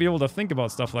might be able to think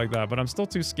about stuff like that, but I'm still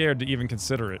too scared to even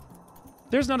consider it.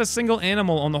 There's not a single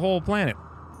animal on the whole planet.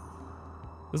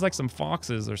 There's like some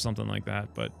foxes or something like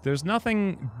that, but there's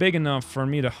nothing big enough for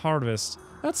me to harvest.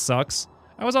 That sucks.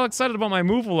 I was all excited about my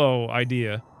Mufalo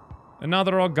idea, and now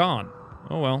they're all gone.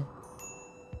 Oh well.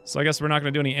 So I guess we're not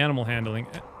going to do any animal handling.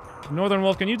 Northern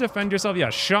Wolf, can you defend yourself? Yeah,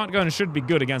 shotgun should be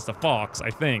good against a fox,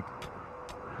 I think.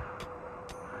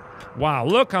 Wow,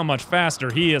 look how much faster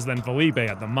he is than Felipe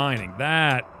at the mining.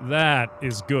 That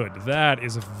is good. That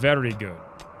is very good.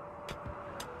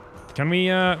 Can we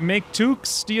make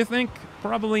toques, do you think?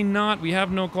 Probably not. We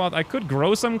have no cloth. I could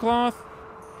grow some cloth,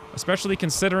 especially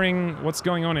considering what's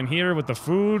going on in here with the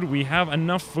food. We have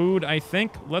enough food, I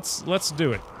think. Let's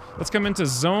do it. Let's come into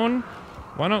zone.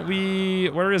 Why don't we...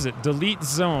 Where is it? Delete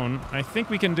zone. I think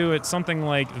we can do it something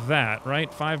like that,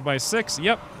 right? 5 by 6.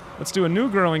 Yep. Let's do a new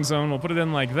growing zone. We'll put it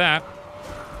in like that.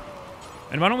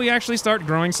 And why don't we actually start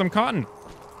growing some cotton?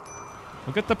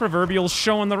 Look at the proverbial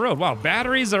show on the road. Wow,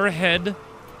 batteries are ahead.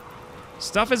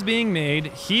 Stuff is being made.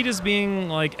 Heat is being,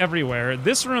 like, everywhere.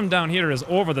 This room down here is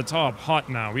over the top hot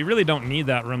now. We really don't need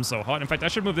that room so hot. In fact, I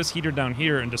should move this heater down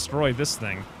here and destroy this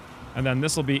thing. And then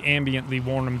this will be ambiently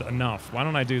warmed enough. Why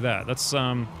don't I do that? Let's,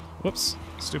 whoops.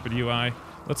 Stupid UI.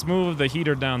 Let's move the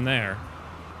heater down there.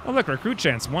 Oh, look, recruit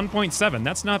chance, 1.7.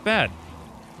 That's not bad.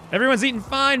 Everyone's eating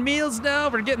fine meals now.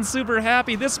 We're getting super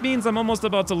happy. This means I'm almost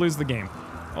about to lose the game.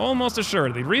 Almost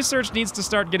assuredly. Research needs to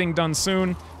start getting done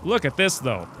soon. Look at this,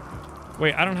 though.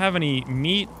 Wait, I don't have any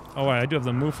meat. Oh, wait, I do have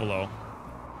the muffalo.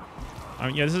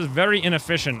 Yeah, this is very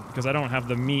inefficient because I don't have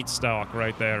the meat stock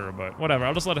right there, but whatever.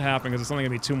 I'll just let it happen because it's only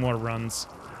going to be 2 more runs.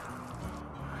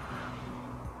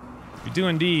 We do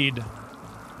indeed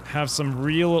have some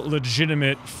real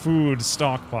legitimate food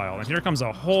stockpile. And here comes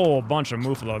a whole bunch of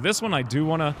muffalo. This one I do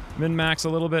want to min-max a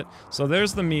little bit. So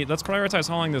there's the meat. Let's prioritize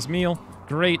hauling this meal.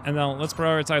 Great. And then let's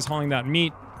prioritize hauling that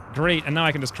meat. Great. And now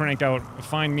I can just crank out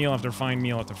fine meal after fine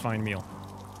meal after fine meal.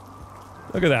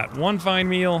 Look at that. 1 fine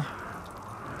meal.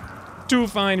 2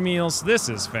 fine meals. This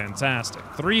is fantastic.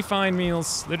 3 fine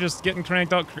meals. They're just getting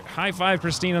cranked out. High five,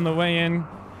 Christine, on the way in.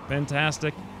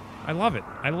 Fantastic. I love it.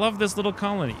 I love this little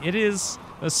colony. It is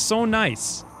so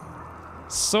nice.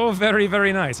 So very,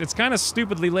 very nice. It's kind of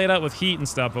stupidly laid out with heat and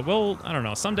stuff, but we'll, I don't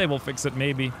know, someday we'll fix it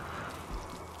maybe.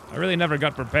 I really never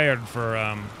got prepared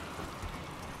for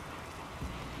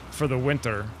the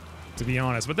winter, to be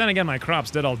honest. But then again, my crops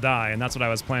did all die, and that's what I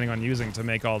was planning on using to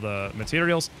make all the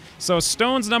materials. So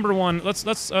stone's number 1. Let's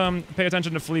pay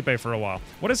attention to Felipe for a while.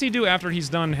 What does he do after he's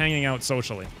done hanging out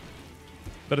socially?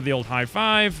 Bit of the old high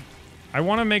five. I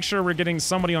want to make sure we're getting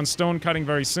somebody on stone cutting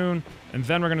very soon, and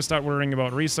then we're going to start worrying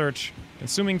about research.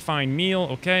 Consuming fine meal.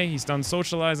 Okay, he's done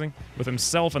socializing with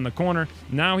himself in the corner.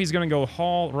 Now he's going to go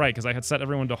haul. Right, because I had set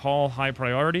everyone to haul high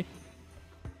priority.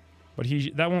 But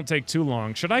that won't take too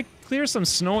long. Should I clear some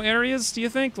snow areas, do you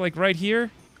think? Like right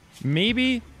here?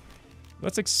 Maybe?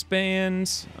 Let's expand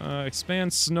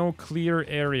snow clear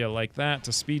area like that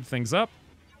to speed things up.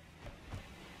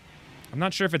 I'm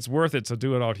not sure if it's worth it to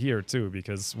do it out here, too,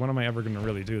 because when am I ever going to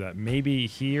really do that? Maybe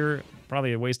here.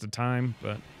 Probably a waste of time,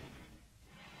 but...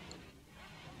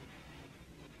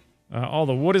 all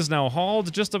the wood is now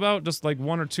hauled, just about. Just like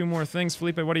 1 or 2 more things.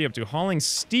 Felipe, what are you up to? Hauling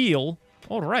steel.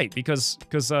 All right, because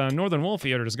Northern Wolf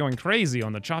Eater is going crazy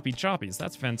on the choppy choppies.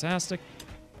 That's fantastic.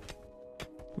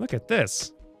 Look at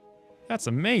this. That's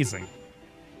amazing.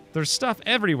 There's stuff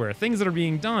everywhere, things that are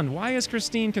being done. Why is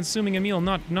Christine consuming a meal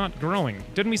not growing?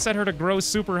 Didn't we set her to grow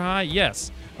super high? Yes.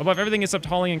 Above everything except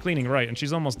hauling and cleaning, right, and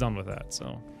she's almost done with that,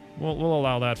 so we'll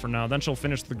allow that for now. Then she'll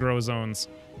finish the grow zones.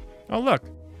 Oh, look.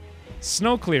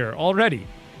 Snow clear already.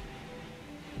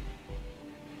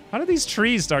 How did these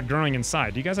trees start growing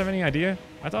inside? Do you guys have any idea?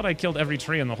 I thought I killed every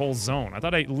tree in the whole zone. I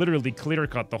thought I literally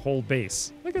clear-cut the whole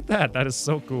base. Look at that. That is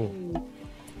so cool.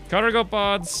 Cargo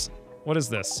pods. What is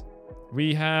this?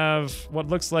 We have what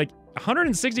looks like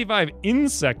 165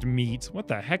 insect meat. What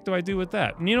the heck do I do with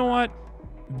that? And you know what?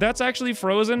 That's actually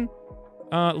frozen.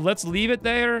 Let's leave it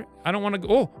there. I don't want to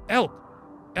go. Oh, elk.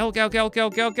 Elk.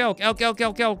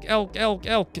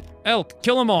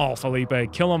 Kill them all,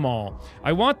 Felipe. Kill them all.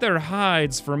 I want their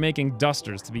hides for making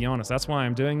dusters, to be honest. That's why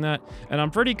I'm doing that. And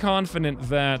I'm pretty confident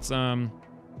that,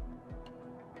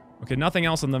 okay, nothing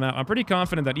else on the map. I'm pretty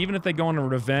confident that even if they go on a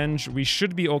revenge, we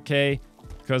should be okay.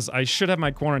 Because I should have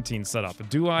my quarantine set up.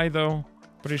 Do I, though?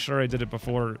 Pretty sure I did it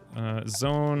before.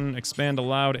 Zone, expand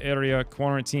allowed area,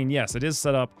 quarantine. Yes, it is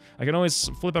set up. I can always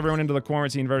flip everyone into the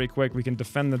quarantine very quick. We can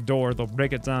defend the door. They'll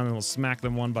break it down and we'll smack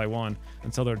them one by one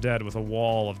until they're dead with a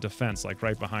wall of defense, like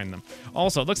right behind them.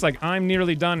 Also, it looks like I'm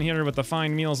nearly done here with the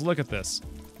fine meals. Look at this.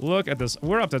 Look at this.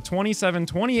 We're up to 27,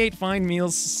 28 fine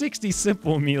meals, 60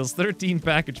 simple meals, 13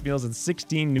 packaged meals, and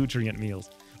 16 nutrient meals.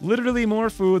 Literally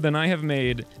more food than I have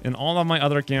made in all of my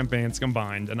other campaigns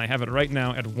combined, and I have it right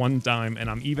now at one time, and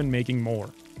I'm even making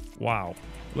more. Wow.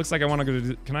 Looks like I want to go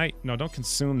to... Can I... No, don't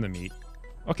consume the meat.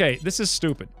 Okay, this is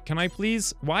stupid. Can I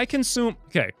please... Why consume...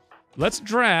 Okay, Let's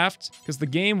draft, because the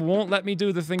game won't let me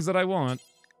do the things that I want.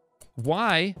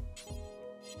 Why?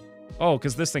 Oh,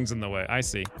 because this thing's in the way. I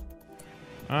see.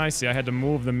 I see. I had to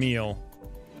move the meal.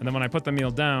 And then when I put the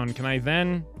meal down, can I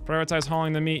then prioritize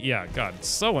hauling the meat? Yeah, God, it's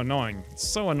so annoying. It's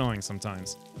so annoying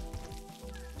sometimes.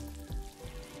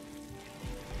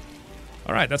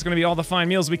 All right, that's going to be all the fine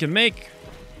meals we can make.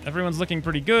 Everyone's looking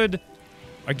pretty good.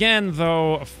 Again,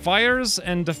 though, fires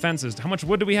and defenses. How much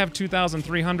wood do we have?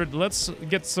 2,300. Let's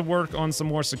get to work on some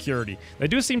more security. They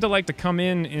do seem to like to come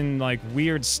in like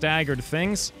weird staggered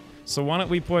things. So why don't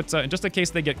we put, just in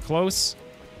case they get close,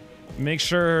 make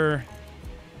sure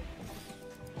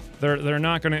they're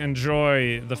not going to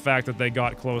enjoy the fact that they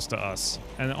got close to us.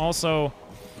 And also,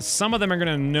 some of them are going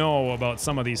to know about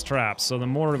some of these traps. So the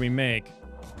more we make,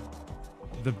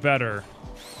 the better.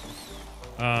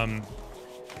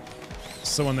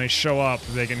 So when they show up,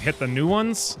 they can hit the new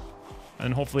ones,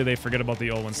 and hopefully they forget about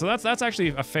the old ones. So that's actually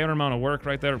a fair amount of work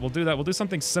right there. We'll do that. We'll do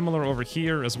something similar over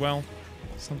here as well.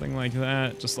 Something like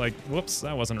that. Just like, whoops,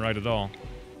 that wasn't right at all.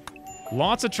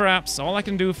 Lots of traps. All I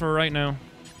can do for right now.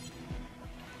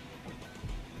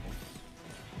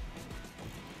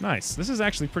 Nice. This is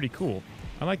actually pretty cool.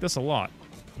 I like this a lot.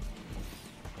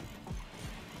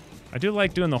 I do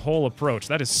like doing the whole approach.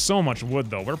 That is so much wood,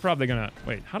 though. We're probably gonna...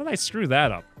 Wait, how did I screw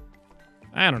that up?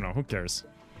 I don't know. Who cares?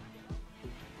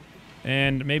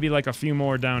 And maybe like a few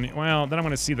more down... Well, then I'm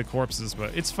gonna see the corpses,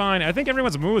 but it's fine. I think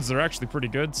everyone's moods are actually pretty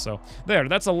good, so... There,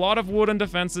 that's a lot of wood and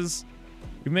defenses.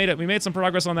 We made it. We made some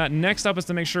progress on that. Next up is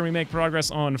to make sure we make progress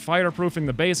on fireproofing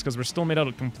the base, because we're still made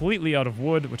out completely out of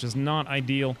wood, which is not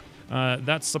ideal.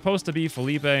 That's supposed to be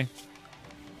Felipe.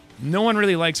 No one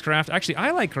really likes craft. Actually,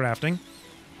 I like crafting.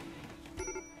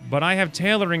 But I have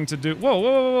tailoring to do. Whoa,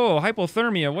 whoa, whoa, whoa,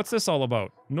 hypothermia. What's this all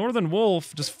about? Northern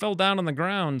Wolf just fell down on the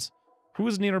ground. Who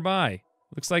is nearby?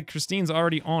 Looks like Christine's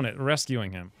already on it,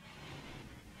 rescuing him.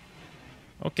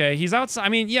 Okay, he's outside. I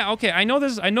mean, yeah, okay, I know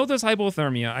there's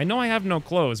hypothermia. I know I have no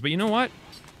clothes, but you know what?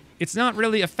 It's not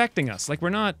really affecting us. Like, we're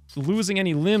not losing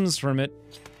any limbs from it.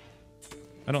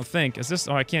 I don't think. Is this...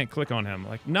 Oh, I can't click on him.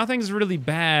 Like, nothing's really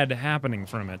bad happening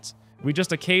from it. We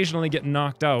just occasionally get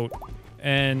knocked out,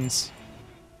 and...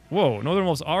 Whoa, Northern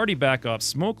Wolf's already back up.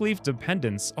 Smoke leaf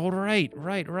dependence. Oh, right.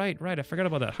 I forgot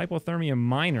about that. Hypothermia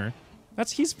minor.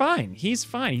 He's fine. He's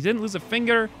fine. He didn't lose a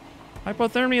finger.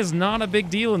 Hypothermia is not a big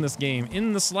deal in this game,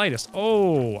 in the slightest.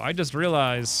 Oh, I just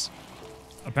realized...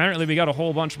 Apparently we got a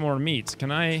whole bunch more meat.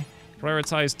 Can I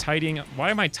prioritize tidying... Why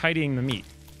am I tidying the meat?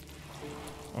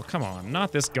 Oh, come on.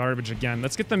 Not this garbage again.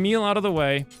 Let's get the meal out of the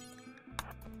way.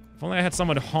 If only I had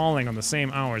someone hauling on the same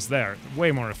hours there.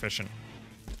 Way more efficient.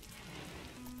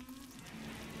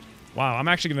 Wow, I'm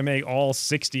actually going to make all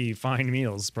 60 fine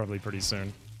meals probably pretty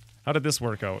soon. How did this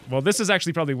work out? Well, this is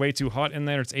actually probably way too hot in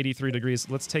there. It's 83 degrees.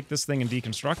 Let's take this thing and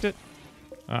deconstruct it.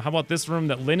 How about this room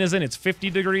that Lynn is in? It's 50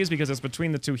 degrees because it's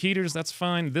between the two heaters. That's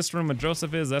fine. This room where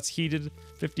Joseph is, that's heated.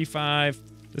 55.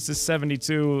 This is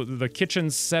 72. The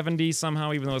kitchen's 70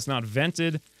 somehow, even though it's not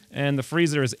vented. And the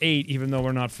freezer is 8, even though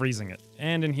we're not freezing it.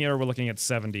 And in here, we're looking at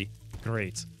 70.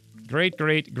 Great. Great.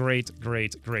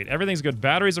 Everything's good.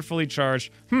 Batteries are fully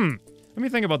charged. Let me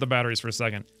think about the batteries for a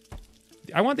second.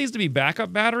 I want these to be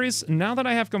backup batteries. Now that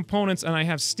I have components and I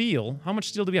have steel, how much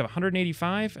steel do we have?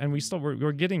 185? And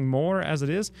we're getting more as it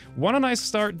is. Why don't I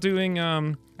start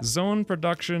doing zone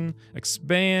production,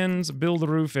 expand, build a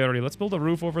roof area. Let's build a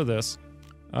roof over this.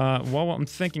 While I'm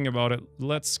thinking about it,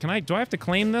 do I have to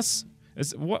claim this?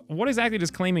 What exactly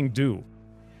does claiming do?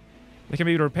 They can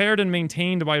be repaired and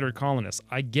maintained by your colonists.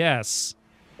 I guess.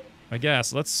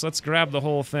 Let's grab the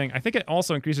whole thing. I think it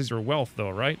also increases your wealth, though,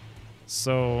 right?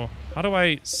 So, how do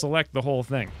I select the whole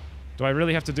thing? Do I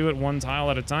really have to do it one tile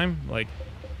at a time? Like,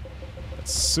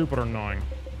 that's super annoying.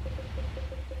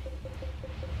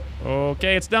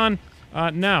 Okay, it's done.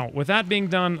 Now, with that being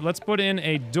done, let's put in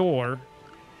a door.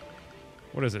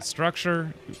 What is it?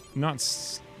 Structure? Not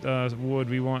wood.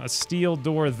 We want a steel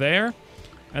door there.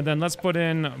 And then let's put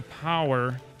in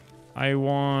power. I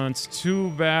want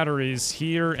 2 batteries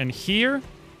here and here.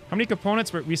 How many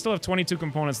components? We still have 22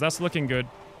 components. That's looking good.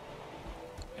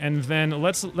 And then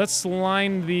let's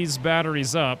line these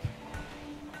batteries up.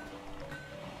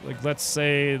 Like, let's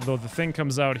say the thing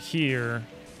comes out here.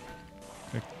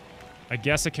 I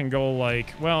guess it can go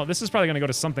like... Well, this is probably going to go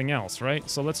to something else, right?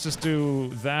 So let's just do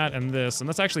that and this. And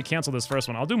let's actually cancel this first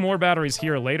one. I'll do more batteries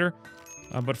here later.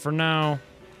 But for now...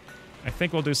 I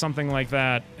think we'll do something like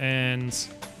that, and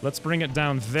let's bring it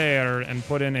down there and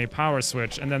put in a power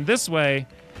switch. And then this way,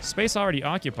 space already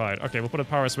occupied. Okay, we'll put a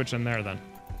power switch in there then.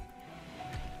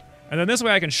 And then this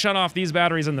way I can shut off these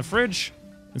batteries in the fridge,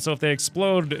 And so if they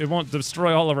explode, it won't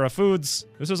destroy all of our foods.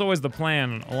 This was always the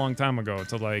plan a long time ago,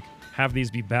 to like have these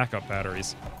be backup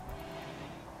batteries.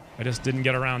 I just didn't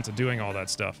get around to doing all that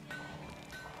stuff.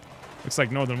 Looks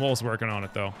like Northern Wolf's working on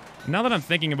it though. Now that I'm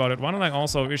thinking about it, why don't I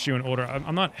also issue an order?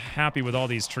 I'm not happy with all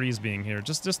these trees being here.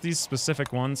 Just these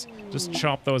specific ones. Just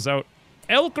chop those out.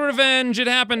 Elk revenge! It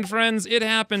happened, friends. It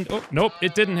happened. Oh, nope,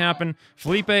 it didn't happen.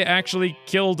 Felipe actually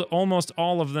killed almost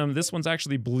all of them. This one's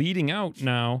actually bleeding out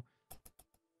now.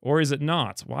 Or is it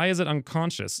not? Why is it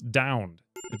unconscious? Downed.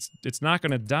 It's not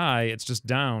gonna die, it's just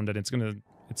downed, and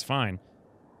it's fine.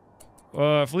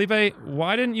 Felipe,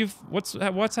 why didn't you... What's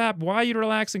happened? Why are you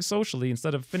relaxing socially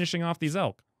instead of finishing off these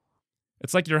elk?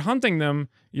 It's like you're hunting them,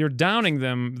 you're downing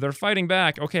them, they're fighting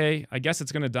back. Okay, I guess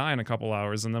it's gonna die in a couple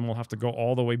hours, and then we'll have to go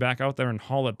all the way back out there and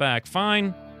haul it back.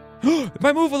 Fine.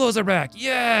 My Mufalos are back!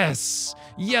 Yes!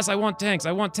 Yes, I want tanks,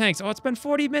 I want tanks. Oh, it's been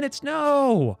 40 minutes,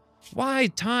 no! Why?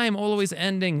 Time always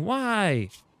ending, why?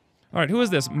 Alright, who is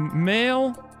this?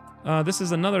 Male? This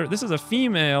is a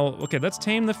female. Okay, let's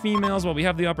tame the females while we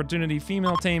have the opportunity.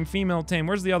 Female tame, female tame.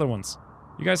 Where's the other ones?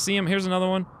 You guys see them? Here's another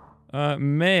one.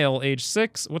 Male, age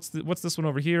 6. What's this one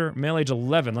over here? Male, age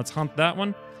 11. Let's hunt that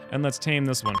one, and let's tame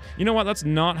this one. You know what? Let's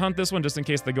not hunt this one just in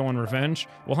case they go on revenge.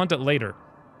 We'll hunt it later.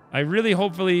 I really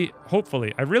hopefully,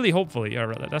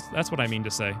 yeah, that's what I mean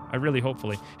to say. I really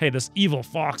hopefully. Hey, this evil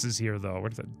fox is here, though. We're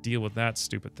gonna deal with that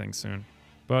stupid thing soon.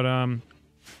 But,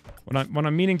 what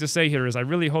I'm meaning to say here is I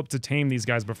really hope to tame these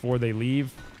guys before they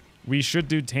leave. We should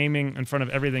do taming in front of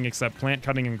everything except plant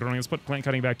cutting and growing. Let's put plant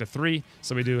cutting back to 3,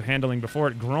 so we do handling before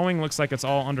it. Growing looks like it's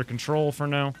all under control for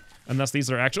now, unless these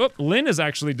are actually... Oh, Lynn is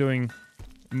actually doing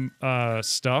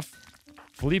stuff.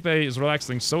 Felipe is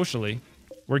relaxing socially.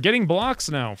 We're getting blocks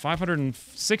now,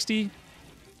 560.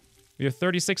 We have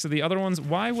 36 of the other ones.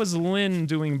 Why was Lynn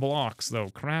doing blocks, though?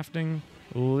 Crafting.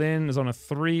 Lynn is on a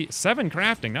 3. 7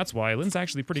 crafting, that's why. Lynn's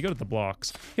actually pretty good at the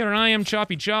blocks. Here I am,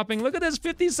 chopping. Look at this,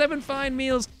 57 fine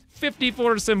meals,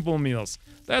 54 simple meals.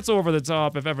 That's over the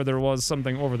top, if ever there was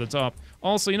something over the top.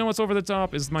 Also, you know what's over the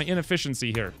top? Is my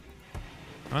inefficiency here.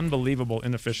 Unbelievable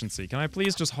inefficiency. Can I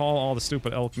please just haul all the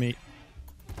stupid elk meat?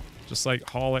 Just like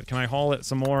haul it. Can I haul it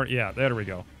some more? Yeah, there we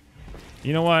go.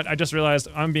 You know what? I just realized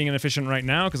I'm being inefficient right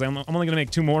now because I'm only going to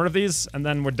make 2 more of these, and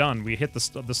then we're done. We hit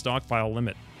the stockpile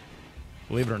limit.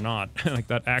 Believe it or not, like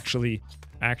that actually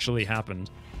happened.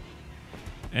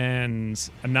 And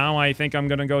now I think I'm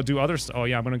gonna go do other stuff. Oh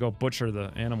yeah, I'm gonna go butcher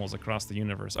the animals across the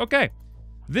universe. Okay,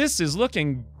 this is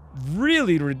looking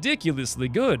really ridiculously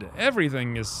good.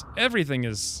 Everything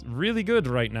is really good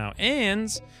right now,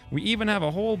 and we even have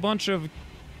a whole bunch of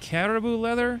caribou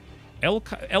leather, elk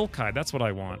hide. That's what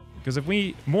I want, because if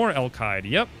we more elk hide,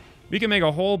 yep, we can make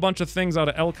a whole bunch of things out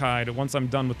of elk hide once I'm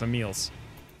done with the meals.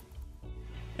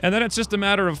 And then it's just a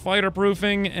matter of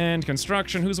fighter-proofing and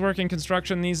construction. Who's working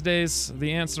construction these days?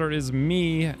 The answer is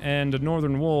me and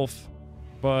Northern Wolf.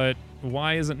 But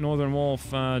why isn't Northern Wolf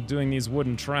doing these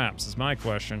wooden traps, is my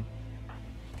question.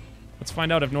 Let's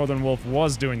find out if Northern Wolf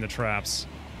was doing the traps.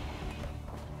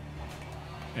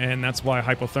 And that's why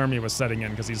hypothermia was setting in,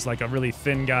 because he's like a really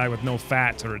thin guy with no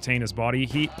fat to retain his body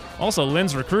heat. Also,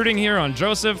 Lynn's recruiting here on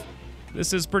Joseph.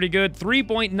 This is pretty good.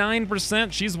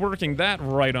 3.9%. She's working that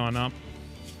right on up.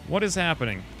 What is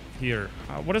happening here?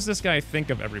 What does this guy think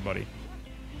of everybody?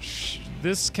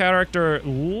 This character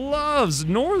loves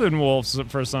Northern Wolves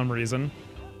for some reason.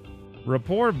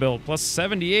 Rapport built plus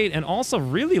 78, and also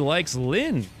really likes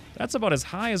Lynn. That's about as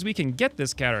high as we can get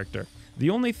this character. The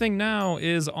only thing now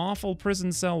is awful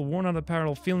prison cell, worn out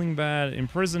apparel, feeling bad,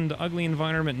 imprisoned, ugly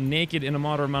environment, naked in a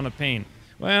moderate amount of pain.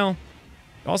 Well,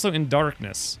 also in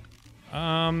darkness.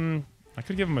 I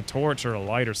could give him a torch or a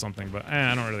light or something, but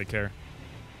I don't really care.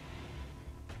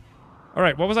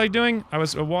 Alright, what was I doing? I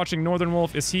was watching Northern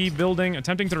Wolf. Is he building,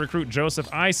 attempting to recruit Joseph?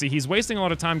 I see. He's wasting a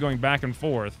lot of time going back and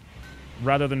forth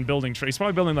rather than building traps. He's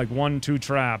probably building like 1, 2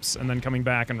 traps and then coming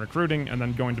back and recruiting and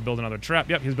then going to build another trap.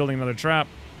 Yep, he's building another trap.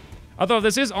 Although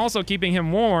this is also keeping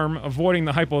him warm, avoiding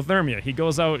the hypothermia. He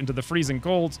goes out into the freezing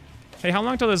cold. Hey, how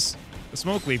long till this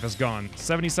smoke leaf is gone?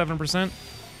 77%?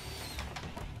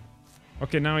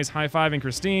 Okay, now he's high-fiving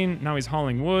Christine. Now he's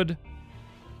hauling wood.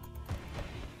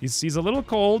 He's a little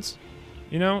cold.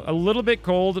 You know, a little bit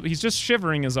cold. He's just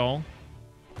shivering is all.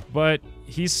 But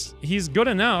he's good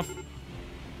enough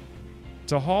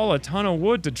to haul a ton of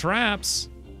wood to traps,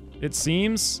 it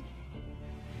seems.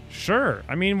 Sure.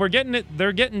 I mean, we're getting it.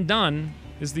 They're getting done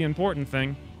is the important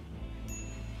thing.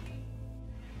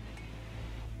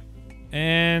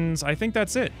 And I think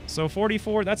that's it. So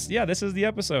 44, yeah, this is the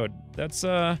episode. That's,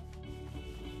 I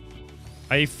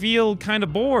feel kind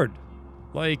of bored.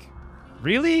 Like,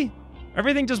 really?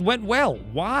 Everything just went well.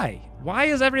 Why? Why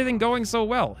is everything going so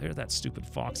well? Here, that stupid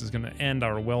fox is gonna end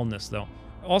our wellness, though.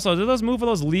 Also, do those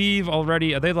Muffalos leave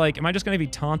already? Are they like, am I just gonna be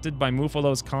taunted by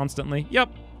Muffalos constantly? Yep,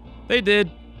 they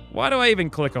did. Why do I even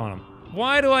click on them?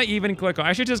 Why do I even click on?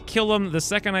 I should just kill them the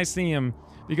second I see them,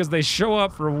 because they show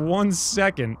up for 1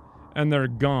 second and they're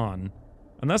gone.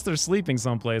 Unless they're sleeping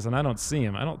someplace and I don't see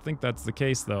them. I don't think that's the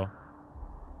case, though.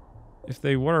 If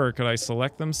they were, could I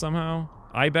select them somehow?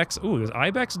 Ibex? Ooh, there's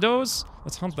Ibex does?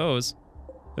 Let's hunt those.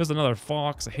 There's another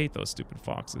fox. I hate those stupid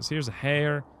foxes. Here's a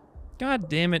hare. God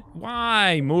damn it.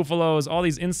 Why? Muffalos, all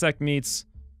these insect meats.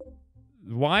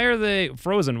 Why are they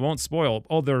frozen? Won't spoil.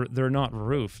 Oh, they're not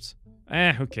roofed.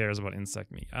 Who cares about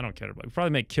insect meat? I don't care about it. We'll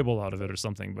probably make kibble out of it or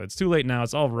something, but it's too late now.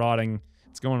 It's all rotting.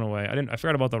 It's going away. I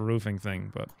forgot about the roofing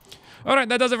thing, but... Alright,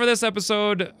 that does it for this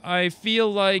episode. I feel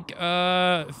like,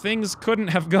 things couldn't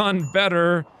have gone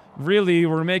better. Really,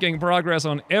 we're making progress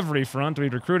on every front. We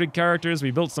recruited characters,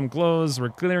 we built some clothes, we're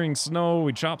clearing snow,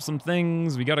 we chopped some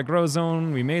things, we got a grow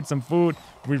zone, we made some food.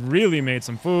 We really made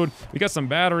some food. We got some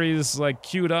batteries, like,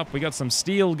 queued up, we got some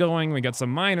steel going, we got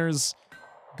some miners.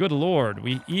 Good lord,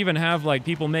 we even have, like,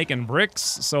 people making bricks,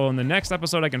 so in the next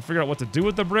episode I can figure out what to do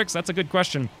with the bricks. That's a good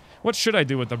question. What should I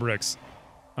do with the bricks?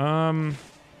 I'm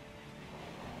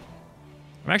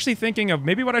actually thinking of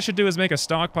maybe what I should do is make a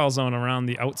stockpile zone around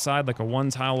the outside, like a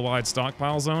 1-tile wide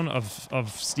stockpile zone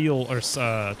of steel or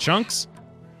chunks.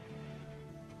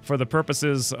 For the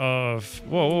purposes of...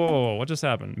 Whoa, what just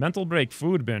happened? Mental break,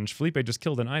 food binge. Felipe just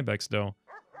killed an ibex doe.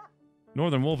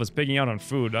 Northern wolf is pigging out on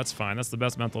food. That's fine. That's the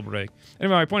best mental break.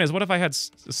 Anyway, my point is, what if I had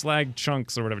slag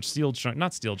chunks or whatever? Steel chunks.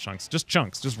 Not steel chunks. Just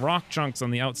chunks. Just rock chunks on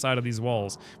the outside of these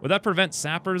walls. Would that prevent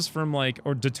sappers from, like...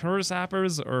 Or deter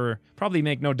sappers? Or probably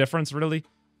make no difference, really?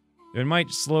 It might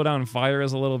slow down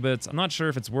fires a little bit. I'm not sure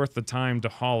if it's worth the time to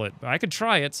haul it. But I could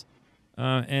try it.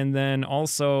 And then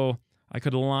also, I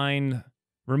could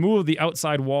remove the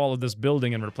outside wall of this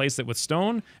building and replace it with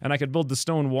stone. And I could build the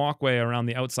stone walkway around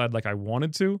the outside like I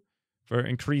wanted to. For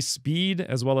increased speed,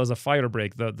 as well as a fighter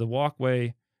break. The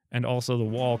walkway and also the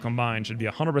wall combined should be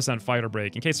 100% fighter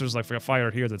break. In case there's like a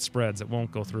fire here that spreads, it won't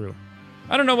go through.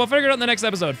 I don't know, we'll figure it out in the next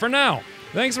episode. For now,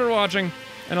 thanks for watching,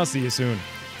 and I'll see you soon.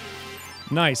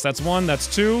 Nice, that's 1,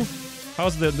 that's 2.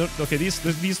 How's okay,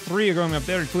 these 3 are going up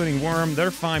there, including Worm.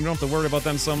 They're fine, we don't have to worry about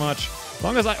them so much. As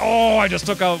long as I just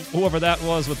took out whoever that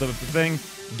was with the thing.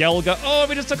 Gelga. Oh,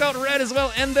 we just took out Red as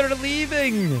well, and they're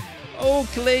leaving!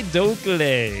 Oakley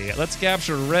dokley. Let's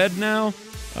capture Red now,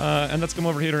 and let's come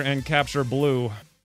over here and capture Blue.